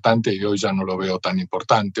muy importante y hoy ya no lo veo tan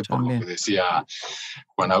importante, por lo que decía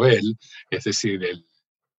Juan Abel, es decir,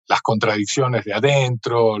 las contradicciones de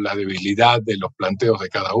adentro, la debilidad de los planteos de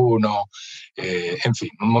cada uno, en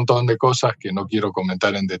fin, un montón de cosas que no quiero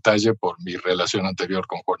comentar en detalle por mi relación anterior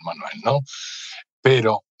con Juan Manuel, ¿no?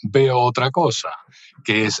 Pero veo otra cosa,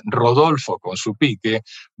 que es Rodolfo con su pique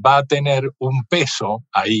va a tener un peso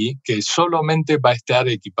ahí que solamente va a estar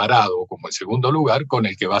equiparado como en segundo lugar con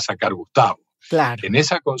el que va a sacar Gustavo. Claro. En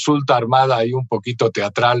esa consulta armada hay un poquito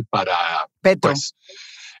teatral para, Petro. pues,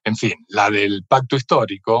 en fin, la del pacto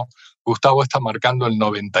histórico, Gustavo está marcando el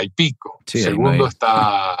 90 y pico. Sí, segundo hay...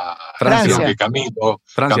 está Francia. creo que Camilo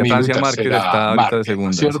Francia y Márquez tercera está ahorita de Márquez, ¿no segunda,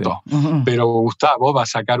 es cierto? sí. Ujú. Pero Gustavo va a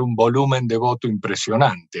sacar un volumen de voto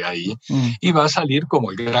impresionante ahí y va a salir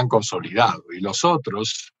como el gran consolidado. Y los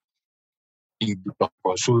otros, incluso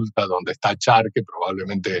consulta donde está Char, que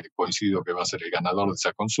probablemente coincido que va a ser el ganador de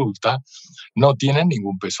esa consulta, no tienen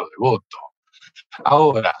ningún peso de voto.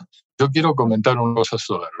 Ahora, yo quiero comentar una cosa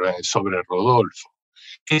sobre Rodolfo.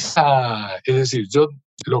 Es decir, yo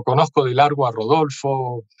lo conozco de largo a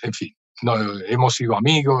Rodolfo, en fin, no, hemos sido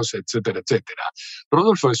amigos, etcétera, etcétera.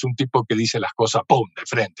 Rodolfo es un tipo que dice las cosas, ¡pum!, de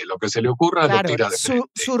frente. Lo que se le ocurra lo Claro, tira de frente.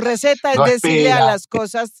 su receta es No decirle a espera. las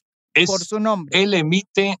cosas por su nombre. Él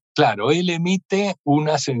emite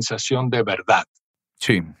una sensación de verdad.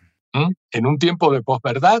 Sí. En un tiempo de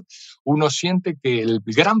posverdad, uno siente que el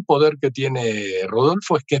gran poder que tiene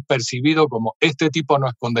Rodolfo es que es percibido como este tipo no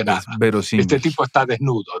esconde nada, Es verosímil. este tipo está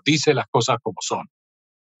desnudo, dice las cosas como son.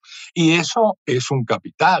 Y eso es un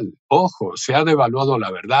capital. Ojo, se ha devaluado la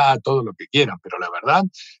verdad, todo lo que quieran, pero la verdad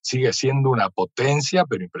sigue siendo una potencia,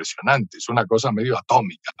 pero impresionante. Es una cosa medio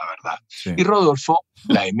atómica, la verdad. Sí. Y Rodolfo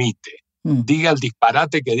la emite. Diga el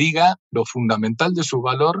disparate que diga, lo fundamental de su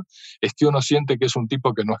valor es que uno siente que es un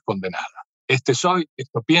tipo que no esconde nada. Este soy,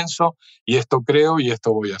 esto pienso, y esto creo, y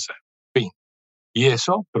esto voy a hacer. Fin. Y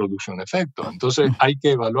eso produce un efecto. Entonces hay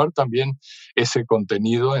que evaluar también ese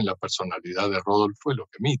contenido en la personalidad de Rodolfo y lo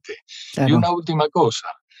que emite. Claro. Y una última cosa,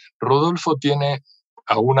 Rodolfo tiene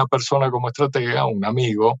a una persona como estratega, un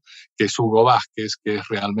amigo, que es Hugo Vázquez, que es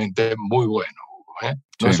realmente muy bueno.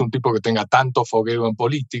 No es un tipo que tenga tanto fogueo en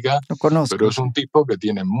política, pero es un tipo que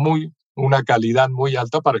tiene una calidad muy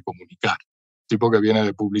alta para comunicar. Tipo que viene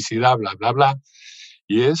de publicidad, bla, bla, bla,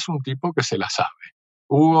 y es un tipo que se la sabe.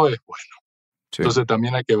 Hugo es bueno. Sí. Entonces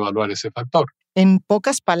también hay que evaluar ese factor. En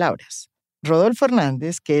pocas palabras, Rodolfo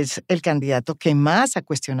Hernández, que es el candidato que más ha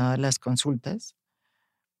cuestionado las consultas,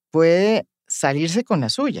 puede salirse con la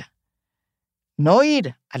suya. No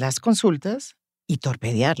ir a las consultas y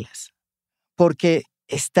torpedearlas. Porque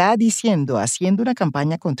está haciendo una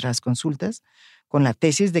campaña contra las consultas con la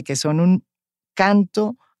tesis de que son un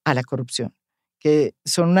canto a la corrupción, que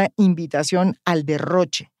son una invitación al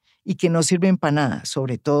derroche y que no sirven para nada,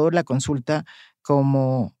 sobre todo la consulta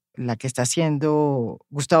como la que está haciendo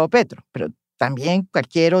Gustavo Petro, pero también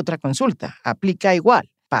cualquier otra consulta aplica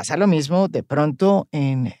igual. Pasa lo mismo de pronto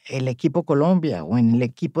en el equipo Colombia o en el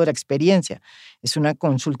equipo de la experiencia. Es una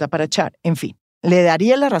consulta para echar, en fin. Le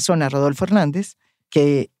daría la razón a Rodolfo Hernández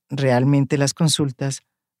que realmente las consultas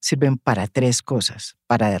sirven para tres cosas: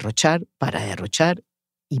 para derrochar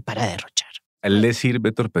y para derrochar. A él le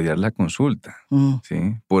sirve torpedear la consulta,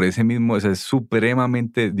 ¿sí? Por ese mismo, esa es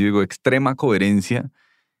supremamente, digo, extrema coherencia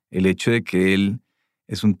el hecho de que él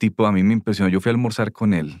es un tipo, a mí me impresionó. Yo fui a almorzar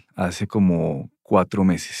con él hace como 4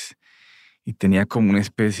 meses y tenía como una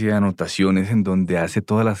especie de anotaciones en donde hace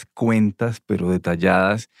todas las cuentas, pero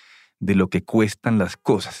detalladas, de lo que cuestan las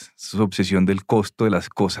cosas, su obsesión del costo de las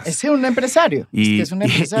cosas. Es un empresario, es un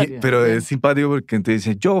empresario. Pero es simpático porque entonces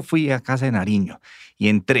dice, yo fui a casa de Nariño y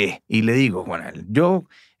entré y le digo, Juan, yo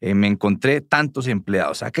me encontré tantos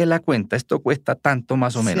empleados, saqué la cuenta, esto cuesta tanto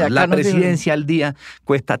más o menos, la presidencia al día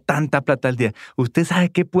cuesta tanta plata al día. ¿Usted sabe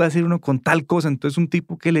qué puede hacer uno con tal cosa? Entonces un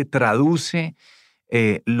tipo que le traduce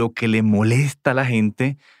lo que le molesta a la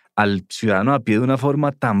gente al ciudadano a pie de una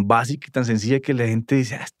forma tan básica y tan sencilla que la gente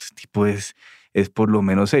dice, este tipo es por lo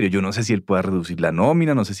menos serio. Yo no sé si él pueda reducir la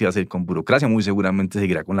nómina, no sé si va a ser con burocracia, muy seguramente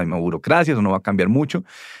seguirá con la misma burocracia, eso no va a cambiar mucho,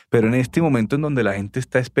 pero en este momento en donde la gente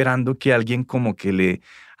está esperando que alguien como que le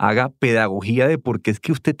haga pedagogía de por qué es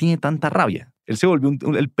que usted tiene tanta rabia. Él se volvió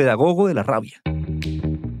el pedagogo de la rabia.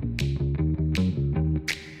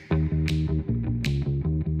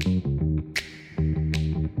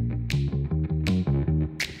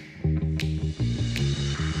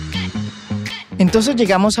 Entonces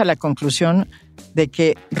llegamos a la conclusión de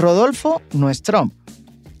que Rodolfo no es Trump,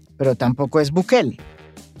 pero tampoco es Bukele,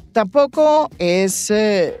 tampoco es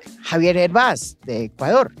Javier Hervás de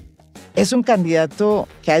Ecuador. Es un candidato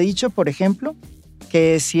que ha dicho, por ejemplo,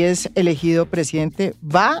 que si es elegido presidente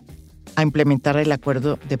va a implementar el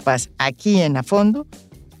acuerdo de paz. Aquí en a fondo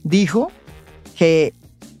dijo que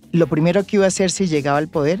lo primero que iba a hacer si llegaba al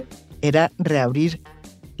poder era reabrir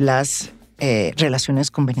las relaciones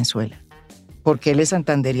con Venezuela, porque él es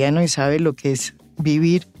santanderiano y sabe lo que es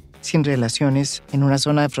vivir sin relaciones en una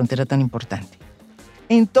zona de frontera tan importante.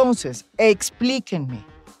 Entonces, explíquenme,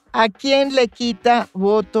 ¿a quién le quita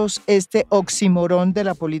votos este oxímoron de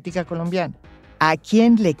la política colombiana? ¿A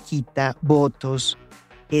quién le quita votos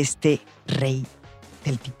este rey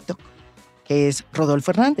del TikTok, que es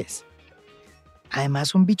Rodolfo Hernández?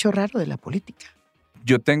 además un bicho raro de la política.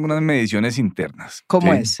 Yo tengo unas mediciones internas.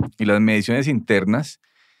 ¿Cómo ¿sí? es? Y las mediciones internas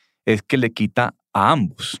es que le quita a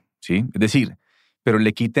ambos, ¿sí? Es decir, pero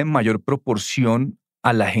le quita en mayor proporción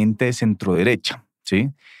a la gente de centro derecha, ¿sí?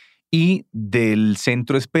 Y del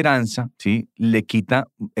centro Esperanza, ¿sí? Le quita,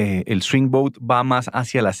 el swing vote va más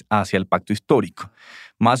hacia el pacto histórico,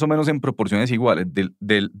 más o menos en proporciones iguales.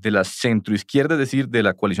 De la centroizquierda, es decir, de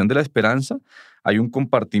la coalición de la Esperanza, hay un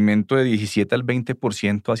compartimento de 17 al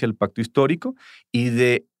 20% hacia el pacto histórico, y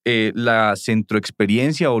de la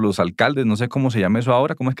centroexperiencia o los alcaldes, no sé cómo se llama eso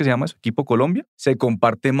ahora, ¿cómo es que se llama eso? Equipo Colombia, se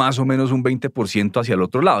comparte más o menos un 20% hacia el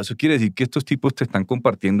otro lado. Eso quiere decir que estos tipos te están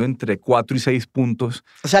compartiendo entre 4 y 6 puntos.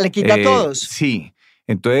 O sea, le quita a todos. Sí.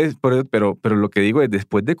 Entonces, pero lo que digo es,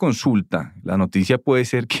 después de consulta, la noticia puede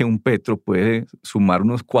ser que un Petro puede sumar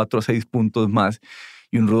unos 4 a 6 puntos más,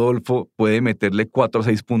 y un Rodolfo puede meterle 4 a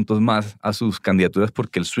 6 puntos más a sus candidaturas,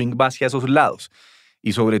 porque el swing va hacia esos lados.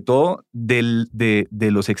 Y sobre todo, de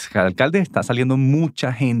los exalcaldes está saliendo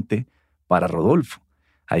mucha gente para Rodolfo.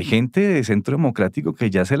 Hay gente de Centro Democrático que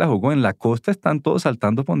ya se la jugó. En la costa están todos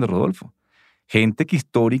saltando por donde Rodolfo. Gente que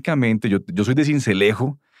históricamente, yo soy de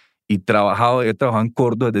Sincelejo y he trabajado en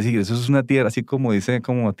Córdoba, es decir, eso es una tierra así como dice,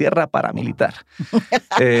 como tierra paramilitar.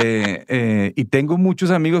 Y tengo muchos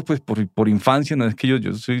amigos pues por infancia, no es que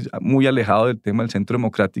yo soy muy alejado del tema del Centro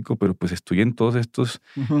Democrático, pero pues estoy en todos estos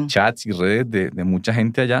chats y redes de mucha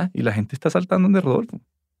gente allá, y la gente está saltando de Rodolfo.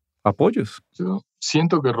 Apoyos. Yo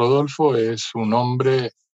siento que Rodolfo es un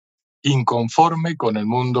hombre inconforme con el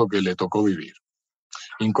mundo que le tocó vivir.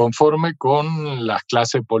 Inconforme con la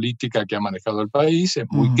clase política que ha manejado el país, es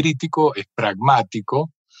muy crítico, es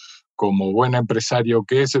pragmático, como buen empresario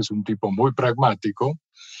que es un tipo muy pragmático,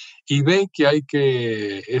 y ve que hay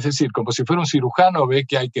que, es decir, como si fuera un cirujano, ve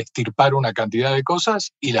que hay que extirpar una cantidad de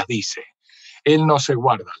cosas y las dice. Él no se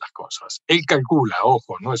guarda las cosas, él calcula,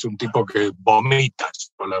 ojo, no es un tipo que vomita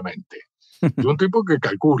solamente. Es un tipo que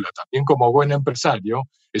calcula, también como buen empresario,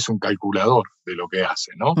 es un calculador de lo que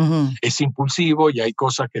hace, ¿no? Es impulsivo y hay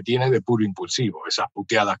cosas que tiene de puro impulsivo. Esas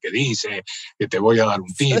puteadas que dice, que te voy a dar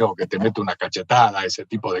un tiro, que te meto una cachetada, ese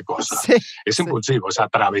tipo de cosas. Es impulsivo, es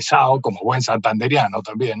atravesado como buen santanderiano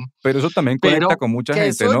también. Pero eso también conecta con mucha gente,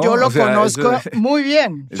 eso ¿no? yo lo conozco muy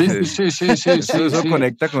bien. Sí. Eso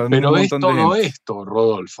conecta con un montón de gente. Pero es todo esto,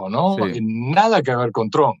 Rodolfo, ¿no? Sí. Nada que ver con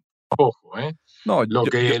Trump. Ojo, ¿eh? No, Lo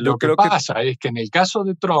que pasa es que en el caso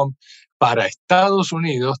de Trump, para Estados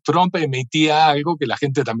Unidos, Trump emitía algo que la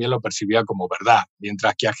gente también lo percibía como verdad,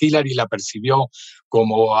 mientras que a Hillary la percibió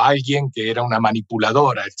como alguien que era una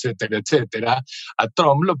manipuladora, etcétera, etcétera. A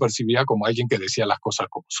Trump lo percibía como alguien que decía las cosas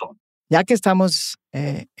como son. Ya que estamos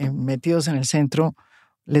metidos en el centro,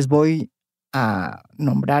 les voy a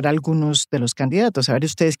nombrar algunos de los candidatos, a ver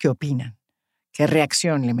ustedes qué opinan, qué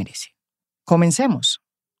reacción le merece. Comencemos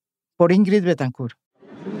por Ingrid Betancourt.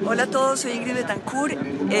 Hola a todos, soy Ingrid Betancourt.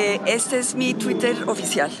 Este es mi Twitter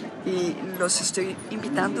oficial y los estoy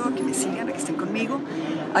invitando a que me sigan, a que estén conmigo,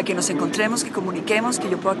 a que nos encontremos, que comuniquemos, que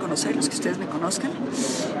yo pueda conocerlos, que ustedes me conozcan.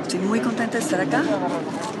 Estoy muy contenta de estar acá.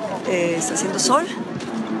 Está haciendo sol.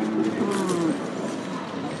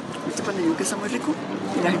 Cuando digo que está muy rico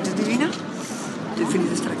y la gente es divina, estoy feliz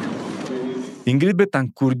de estar acá. Ingrid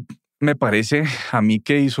Betancourt me parece a mí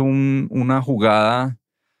que hizo una jugada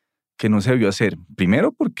que no se debió hacer.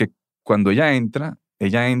 Primero porque cuando ella entra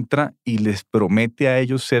y les promete a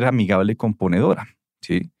ellos ser amigable y componedora,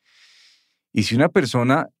 ¿sí? Y si una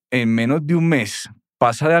persona en menos de un mes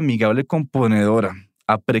pasa de amigable y componedora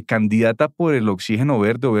a precandidata por el oxígeno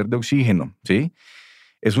verde o verde oxígeno, ¿sí?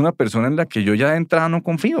 Es una persona en la que yo ya de entrada no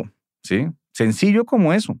confío, ¿sí? Sencillo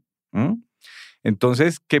como eso.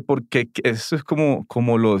 Entonces, porque eso es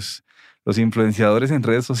como los influenciadores en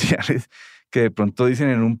redes sociales que de pronto dicen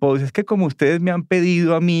en un post, es que como ustedes me han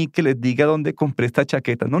pedido a mí que les diga dónde compré esta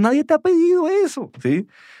chaqueta. No, nadie te ha pedido eso, ¿sí?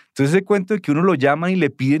 Entonces ese cuento de que uno lo llaman y le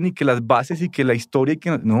piden y que las bases y que la historia y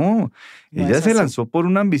que... No, ella se lanzó por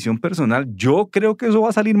una ambición personal. Yo creo que eso va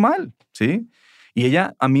a salir mal, ¿sí? Y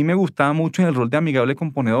ella, a mí me gustaba mucho en el rol de amigable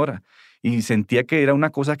componedora y sentía que era una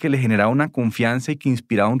cosa que le generaba una confianza y que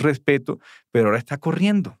inspiraba un respeto, pero ahora está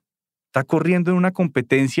corriendo en una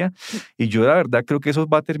competencia y yo la verdad creo que eso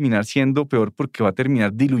va a terminar siendo peor porque va a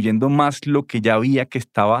terminar diluyendo más lo que ya había que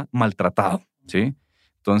estaba maltratado, ¿sí?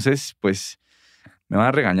 Entonces, pues, me van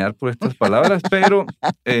a regañar por estas palabras, pero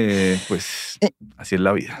pues así es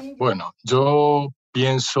la vida. Bueno, yo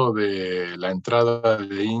pienso de la entrada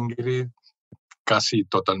de Ingrid casi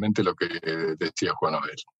totalmente lo que decía Juan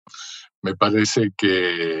Abel. Me parece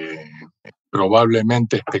que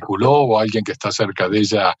probablemente especuló o alguien que está cerca de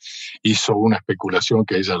ella hizo una especulación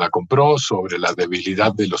que ella la compró sobre la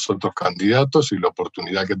debilidad de los otros candidatos y la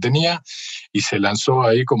oportunidad que tenía y se lanzó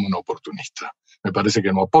ahí como un oportunista. Me parece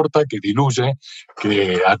que no aporta, que diluye,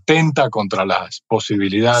 que atenta contra las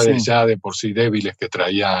posibilidades ya de por sí débiles que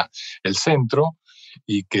traía el centro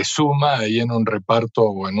y que suma ahí en un reparto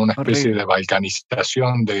o en una especie de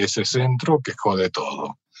balcanización de ese centro que jode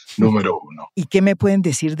todo. Número uno. ¿Y qué me pueden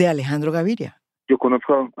decir de Alejandro Gaviria? Yo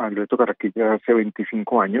conozco a Alberto Carraquilla hace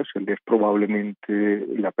 25 años. Él es probablemente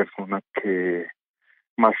la persona que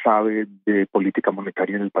más sabe de política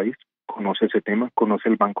monetaria en el país. Conoce ese tema, conoce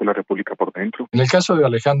el Banco de la República por dentro. En el caso de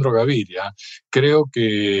Alejandro Gaviria, creo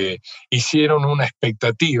que hicieron una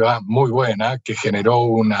expectativa muy buena que generó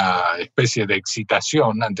una especie de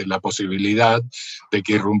excitación ante la posibilidad de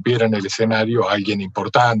que irrumpiera en el escenario alguien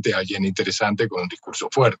importante, alguien interesante con un discurso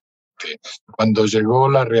fuerte. Cuando llegó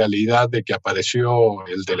la realidad de que apareció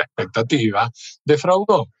el de la expectativa,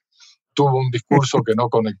 defraudó. Tuvo un discurso que no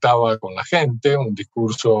conectaba con la gente, un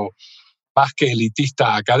discurso más que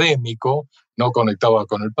elitista académico, no conectaba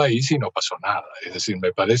con el país y no pasó nada. Es decir,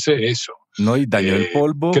 me parece eso. No, y dañó el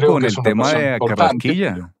polvo creo con que el es una tema cosa de importante.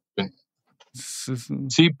 Carrasquilla.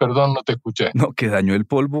 Sí, perdón, no te escuché. No, que dañó el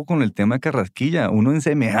polvo con el tema de Carrasquilla. Uno en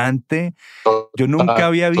semejante... Yo nunca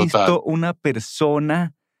había visto una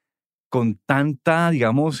persona con tanta,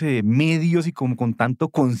 digamos, medios y con tanto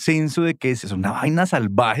consenso de que es una vaina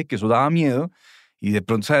salvaje, que eso daba miedo, y de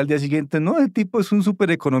pronto sale al día siguiente, no, el tipo es un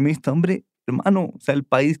supereconomista, hombre, hermano, o sea, el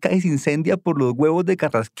país casi se incendia por los huevos de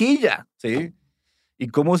Carrasquilla, ¿sí? ¿Y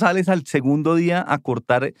cómo sales al segundo día a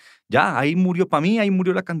cortar? Ya, ahí murió, para mí, ahí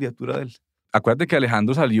murió la candidatura de él. Acuérdate que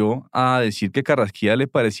Alejandro salió a decir que Carrasquilla le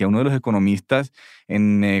parecía uno de los economistas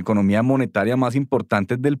en economía monetaria más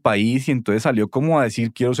importantes del país y entonces salió como a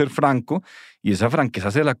decir quiero ser franco y esa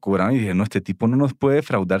franqueza se la cobraron y dijeron no, este tipo no nos puede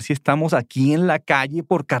defraudar si estamos aquí en la calle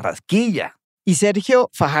por Carrasquilla. Y Sergio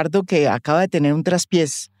Fajardo, que acaba de tener un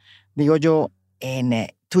traspiés, digo yo, en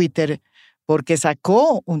Twitter, porque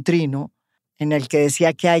sacó un trino en el que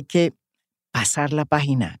decía que hay que pasar la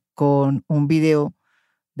página con un video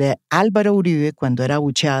de Álvaro Uribe cuando era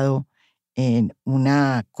abucheado en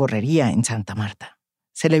una correría en Santa Marta.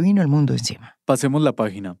 Se le vino el mundo encima. Pasemos la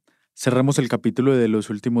página. Cerremos el capítulo de los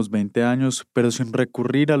últimos 20 años, pero sin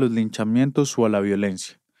recurrir a los linchamientos o a la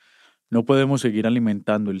violencia. No podemos seguir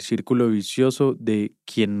alimentando el círculo vicioso de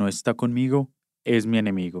quien no está conmigo es mi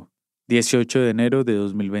enemigo. 18 de enero de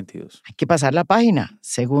 2022. Hay que pasar la página,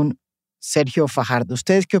 según Sergio Fajardo.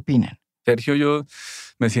 ¿Ustedes qué opinan? Sergio, yo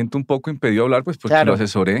me siento un poco impedido a hablar, pues porque lo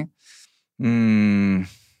asesoré.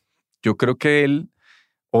 Yo creo que él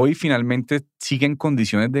hoy finalmente sigue en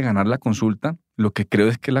condiciones de ganar la consulta. Lo que creo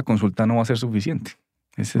es que la consulta no va a ser suficiente.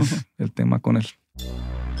 Ese es el tema con él.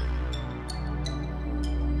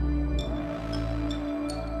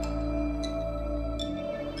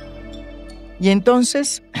 Y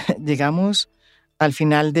entonces llegamos al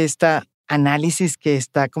final de esta análisis que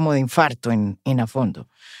está como de infarto en a fondo,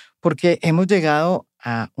 porque hemos llegado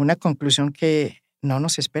a una conclusión que no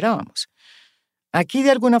nos esperábamos. Aquí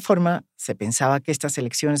de alguna forma se pensaba que estas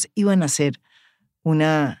elecciones iban a ser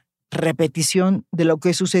una repetición de lo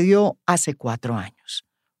que sucedió hace 4 años,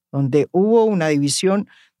 donde hubo una división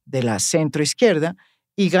de la centroizquierda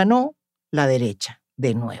y ganó la derecha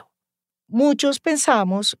de nuevo. Muchos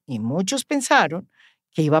pensamos y muchos pensaron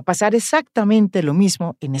que iba a pasar exactamente lo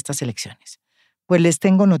mismo en estas elecciones. Pues les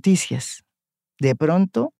tengo noticias. De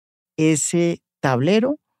pronto, ese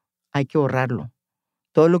tablero hay que borrarlo.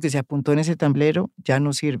 Todo lo que se apuntó en ese tablero ya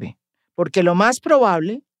no sirve. Porque lo más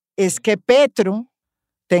probable es que Petro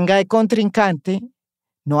tenga de contrincante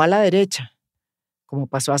no a la derecha, como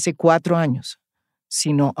pasó hace 4 años,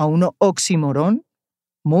 sino a uno oximorón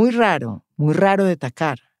muy raro de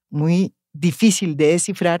atacar, muy difícil de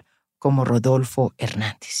descifrar como Rodolfo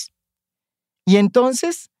Hernández. Y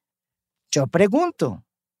entonces, yo pregunto,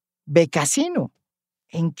 Becasino,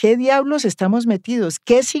 ¿en qué diablos estamos metidos?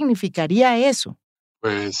 ¿Qué significaría eso?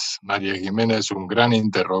 Pues María Jimena es un gran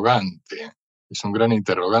interrogante. Es un gran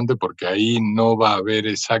interrogante porque ahí no va a haber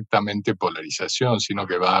exactamente polarización, sino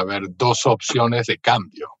que va a haber 2 opciones de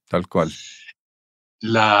cambio. Tal cual.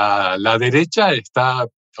 La derecha está,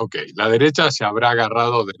 la derecha se habrá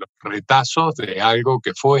agarrado de los retazos de algo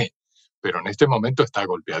que fue, pero en este momento está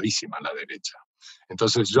golpeadísima la derecha.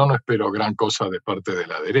 Entonces yo no espero gran cosa de parte de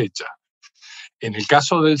la derecha. En el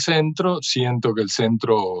caso del centro, siento que el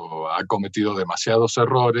centro ha cometido demasiados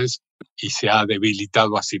errores y se ha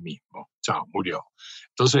debilitado a sí mismo. Chao, murió.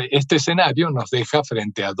 Entonces, este escenario nos deja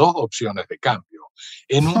frente a 2 opciones de cambio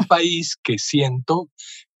en un país que siento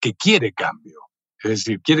que quiere cambio. Es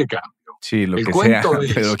decir, quiere cambio. Sí, lo el que cuento sea,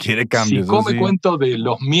 es, pero quiere cambio. si come sí. cuento de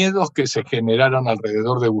los miedos que se generaron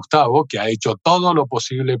alrededor de Gustavo, que ha hecho todo lo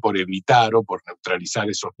posible por evitar o por neutralizar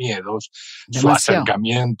esos miedos, su Demasiado.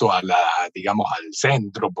 acercamiento a digamos, al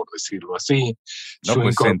centro, por decirlo así, No, su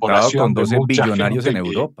pues sentado incorporación con de 12 mucha billonarios en gente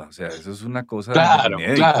que... Europa. O sea, eso es una cosa Claro,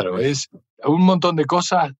 inédita. claro, Pues. es un montón de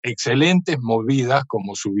cosas excelentes movidas,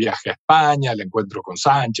 como su viaje a España, el encuentro con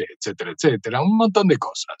Sánchez, etcétera, etcétera, un montón de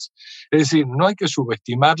cosas. Es decir, no hay que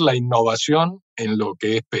subestimar la innovación en lo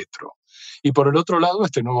que es Petro. Y por el otro lado,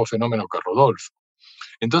 este nuevo fenómeno que es Rodolfo.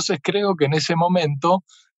 Entonces creo que en ese momento,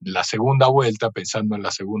 la segunda vuelta, pensando en la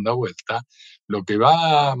segunda vuelta, lo que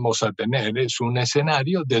vamos a tener es un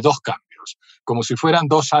escenario de dos cambios, como si fueran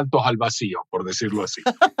dos saltos al vacío, por decirlo así.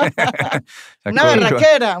 Una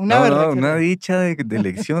berraquera, una dicha de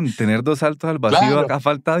elección, tener dos saltos al vacío Claro. a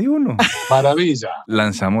falta de uno. Maravilla.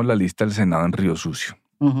 Lanzamos la lista del Senado en Río Sucio,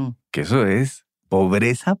 que eso es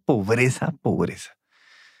pobreza, pobreza, pobreza.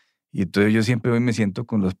 Y entonces yo siempre hoy me siento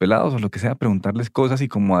con los pelados o lo que sea, a preguntarles cosas y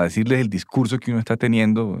como a decirles el discurso que uno está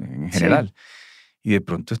teniendo en general. Sí. Y de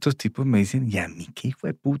pronto estos tipos me dicen, y a mí qué hijo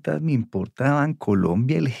de putas me importa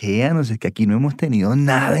Bancolombia, el GEA, no sé, que aquí no hemos tenido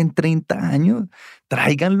nada en 30 años.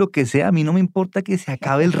 Traigan lo que sea, a mí no me importa que se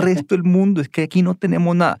acabe el resto del mundo, es que aquí no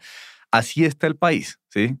tenemos nada. Así está el país,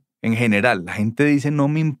 ¿sí? En general, la gente dice no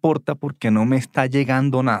me importa porque no me está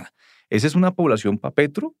llegando nada. Esa es una población para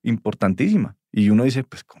Petro importantísima. Y uno dice,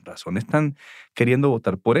 pues con razón están queriendo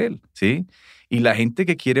votar por él, ¿sí? Y la gente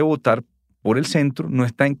que quiere votar por el centro no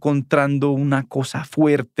está encontrando una cosa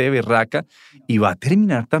fuerte, berraca, y va a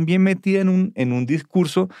terminar también metida en un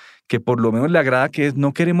discurso que por lo menos le agrada, que es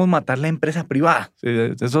no queremos matar la empresa privada.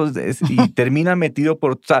 Y termina metido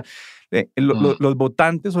por... O sea, los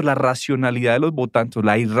votantes o la racionalidad de los votantes o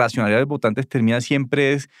la irracionalidad de los votantes termina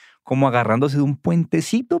siempre es como agarrándose de un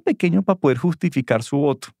puentecito pequeño para poder justificar su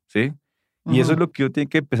voto, ¿sí? Y eso es lo que uno tiene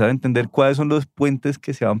que empezar a entender, cuáles son los puentes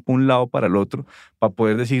que se van por un lado para el otro, para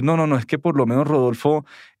poder decir, no, es que por lo menos Rodolfo,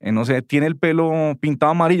 no sé, tiene el pelo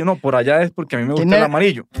pintado amarillo. No, por allá es porque a mí me gusta el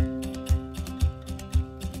amarillo.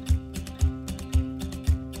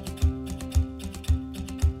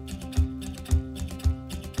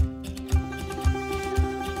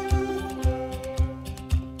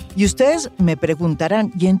 Y ustedes me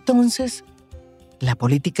preguntarán, ¿y entonces la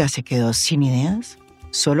política se quedó sin ideas?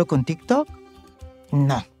 ¿Solo con TikTok?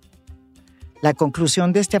 No. La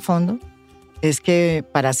conclusión de este fondo es que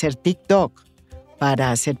para hacer TikTok,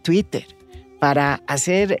 para hacer Twitter, para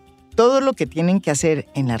hacer todo lo que tienen que hacer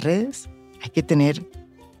en las redes, hay que tener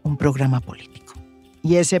un programa político.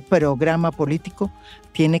 Y ese programa político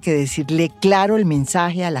tiene que decirle claro el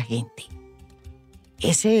mensaje a la gente.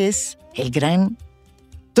 Ese es el gran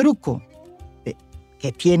truco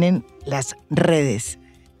que tienen las redes.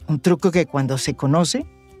 Un truco que cuando se conoce,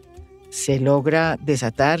 se logra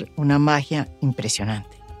desatar una magia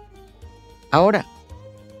impresionante. Ahora,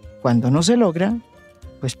 cuando no se logra,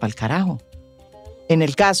 pues pa'l carajo. En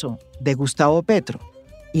el caso de Gustavo Petro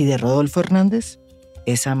y de Rodolfo Hernández,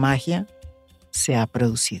 esa magia se ha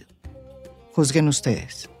producido. Juzguen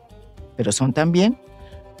ustedes. Pero son también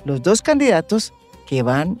los dos candidatos que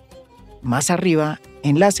van más arriba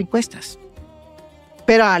en las encuestas.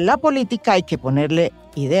 Pero a la política hay que ponerle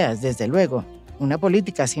ideas, desde luego. Una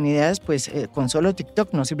política sin ideas, pues con solo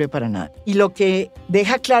TikTok no sirve para nada. Y lo que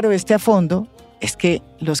deja claro este a fondo es que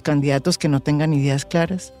los candidatos que no tengan ideas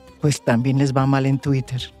claras, pues también les va mal en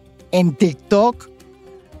Twitter, en TikTok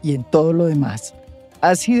y en todo lo demás.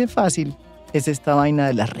 Así de fácil es esta vaina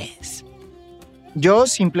de las redes. Yo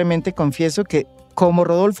simplemente confieso que, como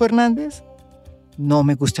Rodolfo Hernández, no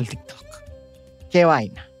me gusta el TikTok. ¡Qué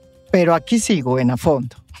vaina! Pero aquí sigo en A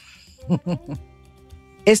Fondo.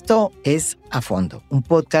 Esto es A Fondo, un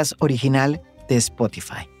podcast original de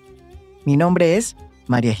Spotify. Mi nombre es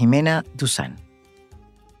María Jimena Duzán.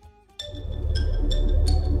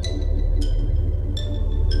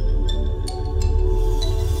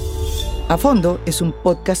 A Fondo es un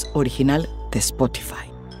podcast original de Spotify.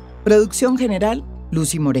 Producción general,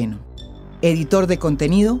 Lucy Moreno. Editor de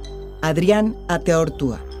contenido, Adrián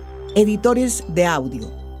Ateortúa. Editores de audio,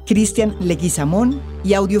 Cristian Leguizamón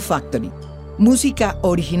y Audio Factory. Música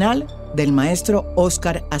original del maestro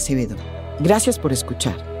Óscar Acevedo. Gracias por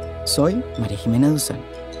escuchar. Soy María Jimena Duzán.